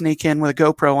Luke sneak in with a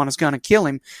GoPro on his gun and kill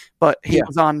him, but he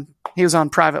was on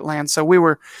private land, so we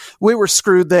were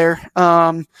screwed there.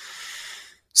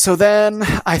 So then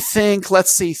I think,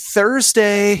 let's see,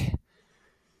 Thursday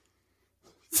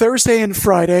and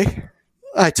Friday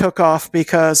I took off,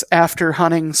 because after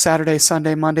hunting Saturday,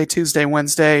 Sunday, Monday, Tuesday,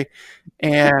 Wednesday,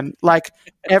 and like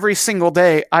every single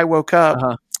day I woke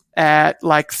up at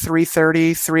like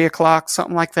 3:30, 3 o'clock,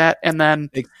 something like that. And then,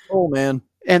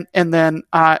 and then,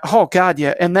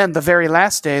 and then the very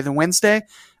last day, the Wednesday,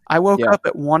 I woke up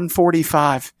at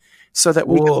 1:45 so that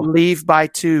we could leave by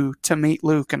 2 to meet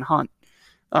Luke and hunt.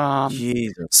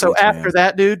 So after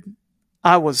that, dude,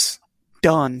 I was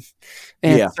done.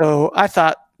 And so I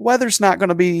thought, weather's not going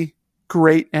to be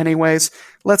great anyways.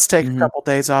 Let's take a couple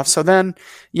days off. So then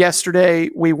yesterday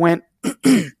we went,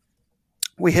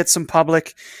 we hit some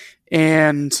public,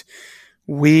 and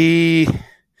we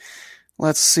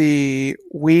let's see,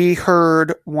 we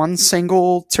heard one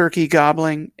single turkey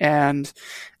gobbling, and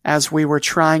as we were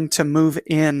trying to move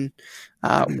in,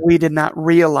 we did not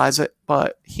realize it,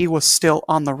 but he was still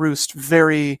on the roost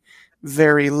very,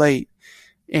 very late.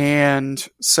 And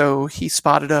so he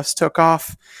spotted us, took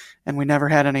off, and we never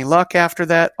had any luck after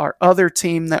that. Our other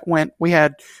team that went, we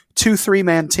had 2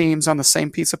 3-man teams on the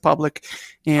same piece of public,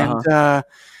 and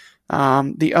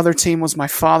the other team was my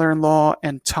father-in-law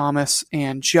and Thomas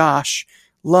and Josh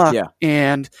Luck,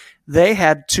 and they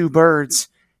had 2 birds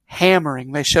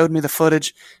hammering. They showed me the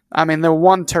footage. I mean, the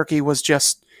one turkey was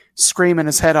just screaming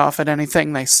his head off at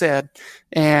anything they said,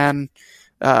 and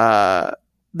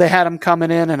they had him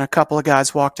coming in, and a couple of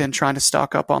guys walked in trying to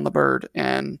stock up on the bird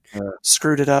and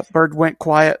screwed it up. Bird went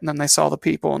quiet, and then they saw the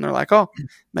people, and they're like, "Oh,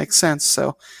 makes sense."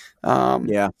 So,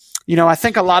 I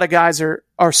think a lot of guys are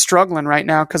struggling right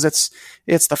now because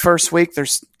it's the first week.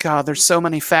 There's so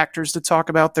many factors to talk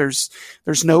about. There's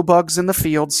no bugs in the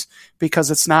fields because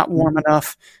it's not warm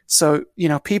enough. So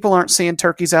people aren't seeing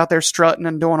turkeys out there strutting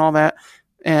and doing all that,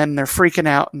 and they're freaking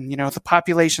out, and the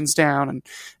population's down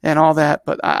and all that.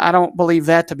 But I don't believe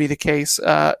that to be the case.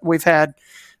 We've had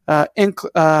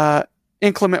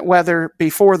inclement weather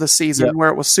before the season where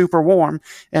it was super warm,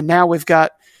 and now we've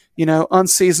got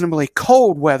unseasonably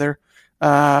cold weather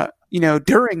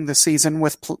during the season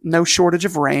with no shortage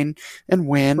of rain and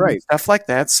wind and stuff like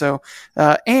that. So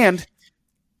and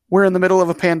we're in the middle of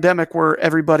a pandemic where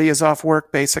everybody is off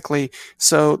work, basically.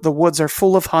 So the woods are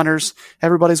full of hunters.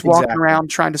 Everybody's walking around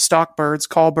trying to stalk birds,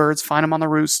 call birds, find them on the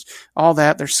roost, all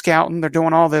that. They're scouting. They're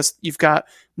doing all this. You've got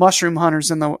mushroom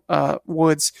hunters in the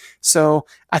woods. So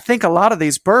I think a lot of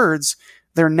these birds,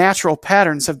 their natural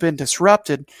patterns have been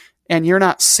disrupted, and you're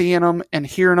not seeing them and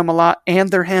hearing them a lot, and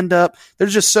they're henned up.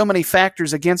 There's just so many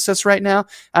factors against us right now.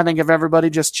 I think if everybody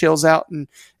just chills out and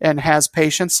has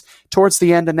patience, towards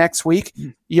the end of next week,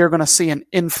 you're going to see an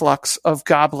influx of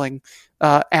gobbling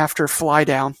after fly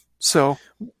down. So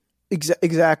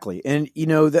exactly, and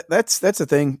that's the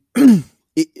thing.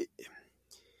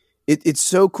 It's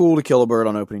so cool to kill a bird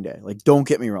on opening day. Like, don't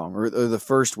get me wrong, or the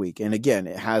first week. And again,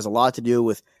 it has a lot to do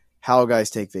with how guys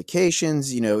take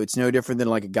vacations. It's no different than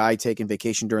like a guy taking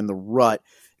vacation during the rut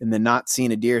and then not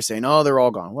seeing a deer saying, "Oh, they're all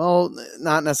gone." Well,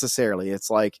 not necessarily. It's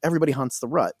like everybody hunts the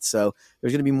rut. So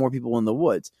there's going to be more people in the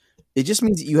woods. It just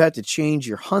means that you have to change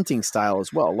your hunting style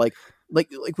as well. Like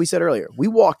we said earlier, we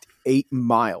walked 8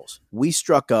 miles. We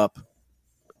struck up,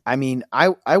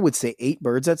 I would say 8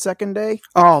 birds that second day.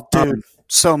 Oh, dude,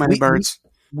 so many birds.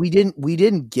 We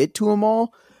didn't get to them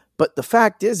all. But the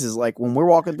fact is like when we're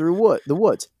walking through the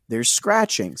woods, there's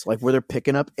scratchings, like where they're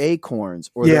picking up acorns,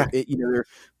 or they're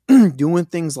doing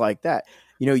things like that.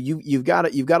 You've got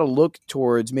to look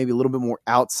towards maybe a little bit more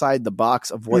outside the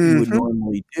box of what you would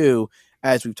normally do,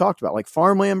 as we've talked about, like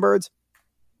farmland birds.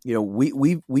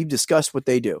 We've discussed what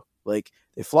they do. Like,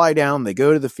 they fly down, they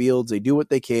go to the fields, they do what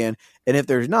they can, and if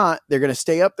there's not, they're going to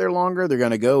stay up there longer. They're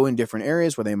going to go in different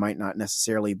areas where they might not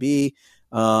necessarily be.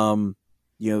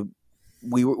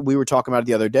 We were talking about it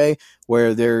the other day,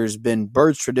 where there's been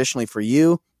birds traditionally for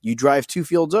you. You drive 2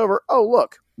 fields over. Oh,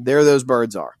 look, there those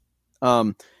birds are.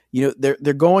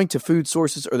 They're going to food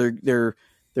sources, or their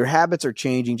habits are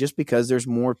changing just because there's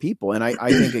more people. And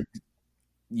I think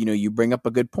you bring up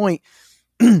a good point.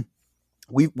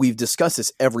 We've discussed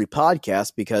this every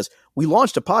podcast because we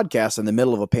launched a podcast in the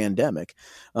middle of a pandemic.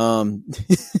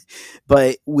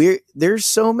 But there's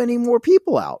so many more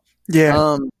people out.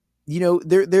 Yeah.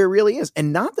 There really is.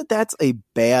 And not that that's a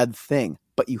bad thing,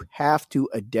 but you have to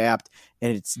adapt,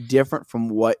 and it's different from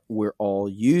what we're all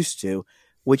used to,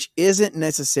 which isn't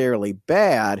necessarily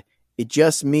bad. It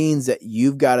just means that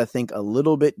you've got to think a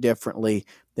little bit differently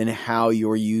than how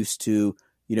you're used to,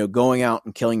 going out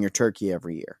and killing your turkey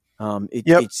every year.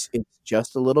 It's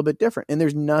just a little bit different, and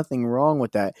there's nothing wrong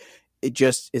with that. It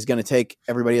just is going to take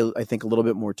everybody, I think, a little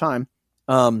bit more time.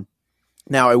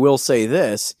 Now, I will say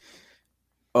this.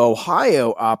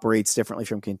 Ohio operates differently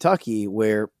from Kentucky,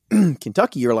 where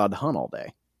Kentucky, you're allowed to hunt all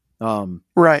day.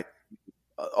 Right.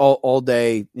 All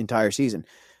day, entire season.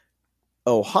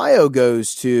 Ohio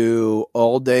goes to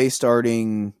all day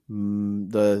starting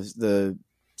the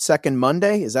second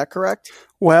Monday. Is that correct?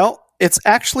 Well, it's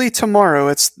actually tomorrow.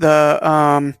 It's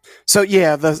the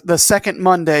second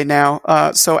Monday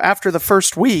now. So after the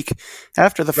first week,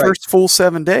 after the first full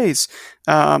 7 days,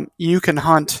 you can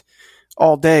hunt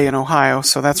all day in Ohio.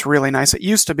 So that's really nice. It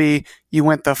used to be you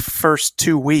went the first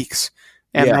 2 weeks,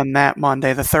 and then that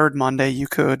Monday, the third Monday, you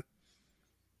could.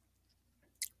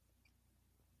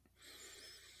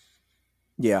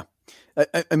 Yeah.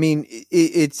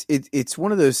 It's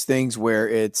one of those things where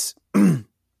it's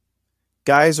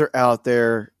guys are out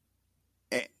there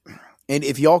And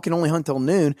if y'all can only hunt till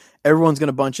noon, everyone's going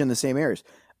to bunch in the same areas.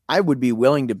 I would be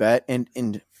willing to bet,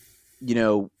 and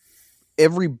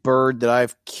every bird that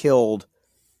I've killed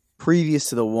previous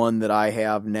to the one that I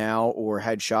have now or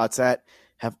had shots at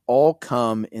have all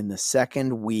come in the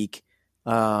second week,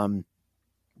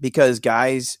 because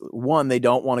guys, one, they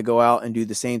don't want to go out and do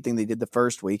the same thing they did the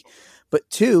first week, but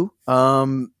two,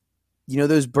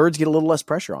 those birds get a little less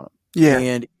pressure on them. Yeah.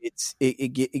 And it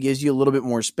gives you a little bit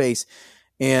more space.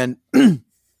 And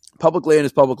public land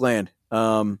is public land.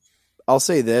 I'll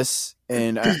say this,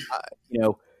 and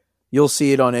you'll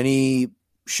see it on any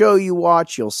show you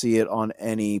watch. You'll see it on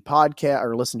any podcast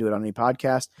or listen to it on any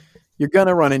podcast. You're going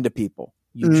to run into people.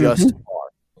 You just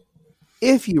are.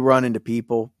 If you run into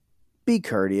people, be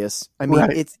courteous. I mean,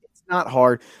 Right. it's not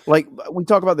hard. Like we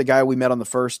talk about the guy we met on the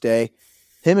first day.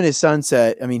 Him and his son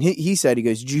said, I mean, he said, he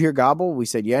goes, "Did you hear gobble?" We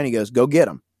said, "Yeah." And he goes, "Go get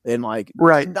him." And like,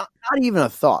 Right. not even a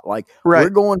thought. Like, Right. we're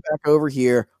going back over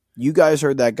here. You guys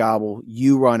heard that gobble.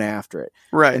 You run after it.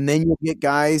 Right. And then you'll get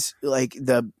guys like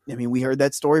we heard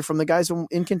that story from the guys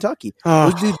in Kentucky. Oh.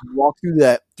 Those dudes walked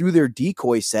through their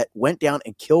decoy set, went down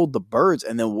and killed the birds,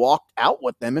 and then walked out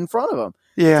with them in front of them.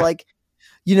 Yeah. It's like,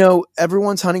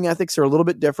 everyone's hunting ethics are a little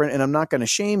bit different, and I'm not going to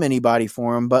shame anybody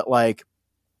for them, but like,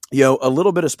 a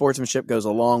little bit of sportsmanship goes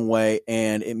a long way,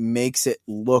 and it makes it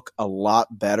look a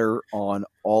lot better on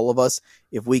all of us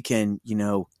if we can,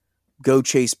 go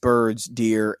chase birds,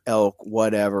 deer, elk,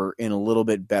 whatever, in a little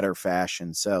bit better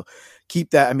fashion. So keep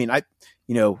that. I mean,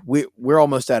 we're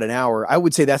almost at an hour. I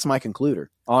would say that's my concluder,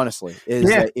 honestly, is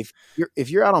that if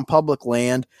you're out on public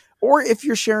land, or if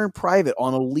you're sharing private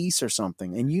on a lease or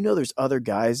something, and there's other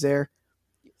guys there,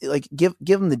 like give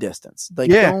them the distance. Like,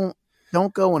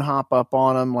 don't go and hop up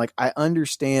on them. Like, I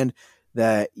understand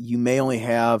that you may only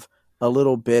have a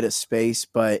little bit of space,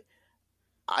 but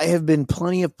I have been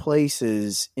plenty of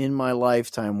places in my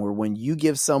lifetime where when you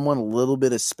give someone a little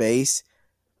bit of space,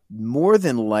 more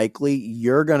than likely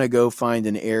you're going to go find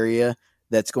an area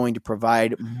that's going to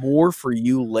provide more for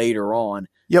you later on.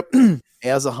 Yep.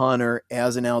 As a hunter,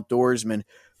 as an outdoorsman,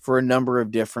 for a number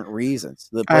of different reasons.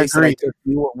 The place that I took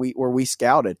you where we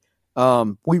scouted,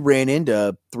 we ran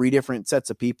into 3 different sets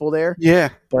of people there. Yeah.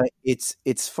 But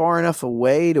it's far enough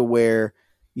away to where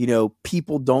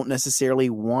people don't necessarily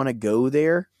want to go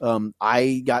there.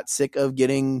 I got sick of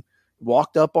getting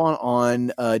walked up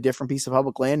on a different piece of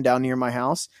public land down near my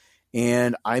house,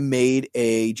 and I made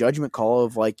a judgment call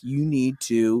of like, you need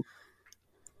to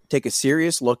take a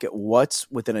serious look at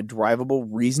what's within a drivable,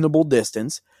 reasonable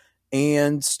distance,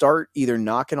 and start either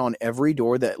knocking on every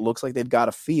door that looks like they've got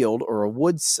a field or a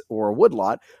wood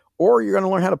lot, or you're going to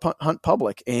learn how to hunt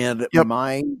public. And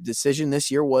my decision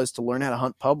this year was to learn how to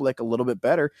hunt public a little bit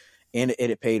better, and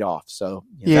it paid off. So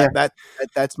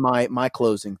that's my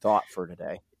closing thought for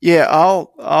today. Yeah,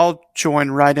 I'll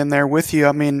join right in there with you.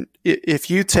 I mean, if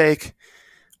you take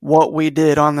what we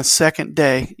did on the second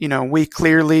day, we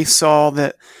clearly saw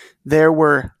that there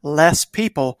were less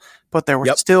people, but there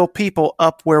were still people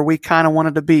up where we kind of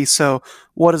wanted to be. So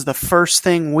what is the first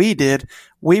thing we did?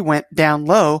 We went down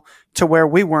low to where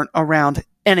we weren't around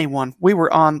anyone. We were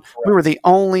the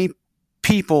only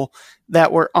people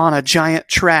that were on a giant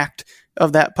tract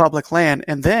of that public land.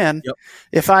 And then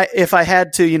if I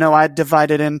had to, I'd divide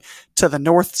it into the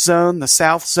north zone, the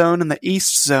south zone, and the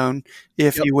east zone,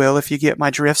 if you will, if you get my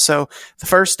drift. So the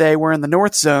first day we're in the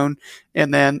north zone,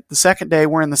 and then the second day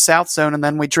we're in the south zone, and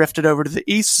then we drifted over to the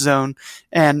east zone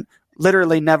and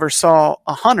literally never saw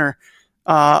a hunter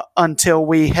until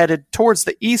we headed towards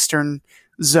the eastern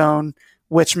zone,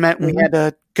 which meant we had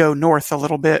to go north a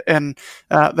little bit. And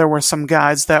there were some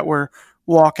guys that were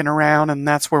walking around, and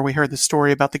that's where we heard the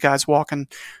story about the guys walking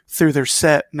through their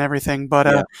set and everything.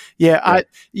 But I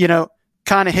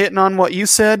kind of hitting on what you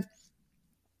said,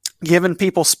 giving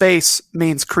people space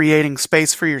means creating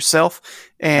space for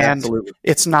yourself. And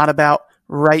it's not about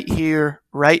right here,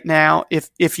 right now.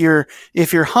 If you're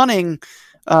hunting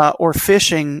or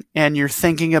fishing and you're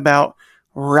thinking about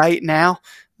right now,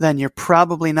 then you're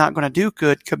probably not going to do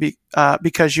good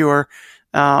because you're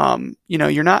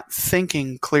not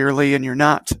thinking clearly, and you're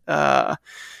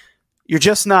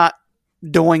just not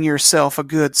doing yourself a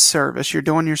good service. You're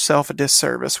doing yourself a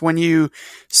disservice when you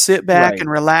sit back and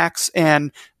relax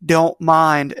and don't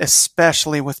mind,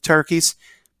 especially with turkeys,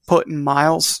 putting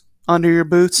miles under your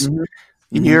boots.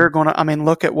 You're going to,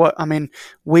 look at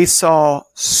we saw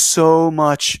so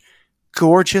much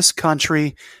gorgeous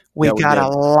country. We got a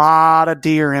lot of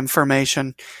deer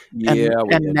information,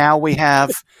 and now we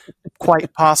have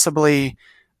quite possibly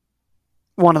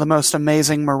one of the most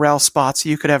amazing morel spots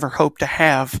you could ever hope to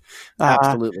have.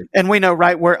 Absolutely. And we know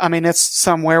right where, it's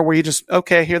somewhere where you just,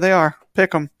 okay, here they are,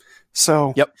 pick them.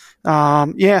 So, Yep.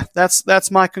 Yeah,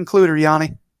 that's my concluder,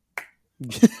 Yanni.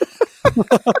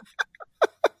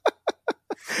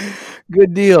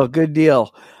 Good deal. Good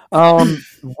deal.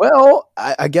 Well,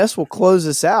 I guess we'll close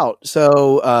this out.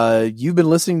 So, you've been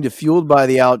listening to Fueled by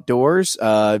the Outdoors,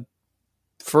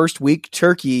 first week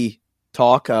turkey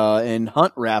talk and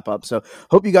hunt wrap up. So,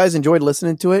 hope you guys enjoyed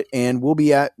listening to it, and we'll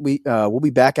be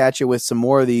back at you with some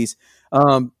more of these,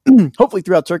 hopefully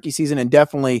throughout turkey season, and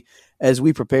definitely as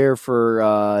we prepare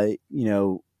for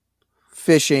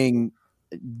fishing,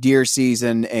 deer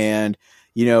season, and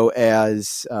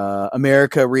as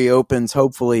America reopens,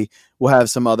 hopefully we'll have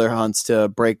some other hunts to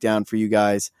break down for you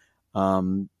guys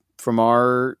from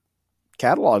our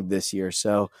catalog this year.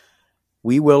 So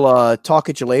we will talk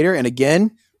at you later. And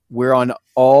again, we're on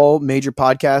all major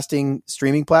podcasting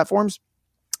streaming platforms.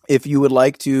 If you would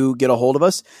like to get a hold of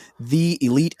us, the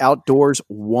Elite Outdoors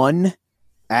 1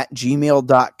 at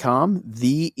gmail.com,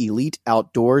 the Elite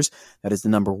Outdoors. That is the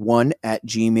number 1 at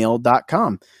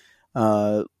gmail.com.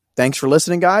 Thanks for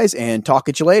listening, guys, and talk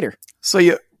at you later. See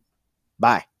ya.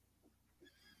 Bye.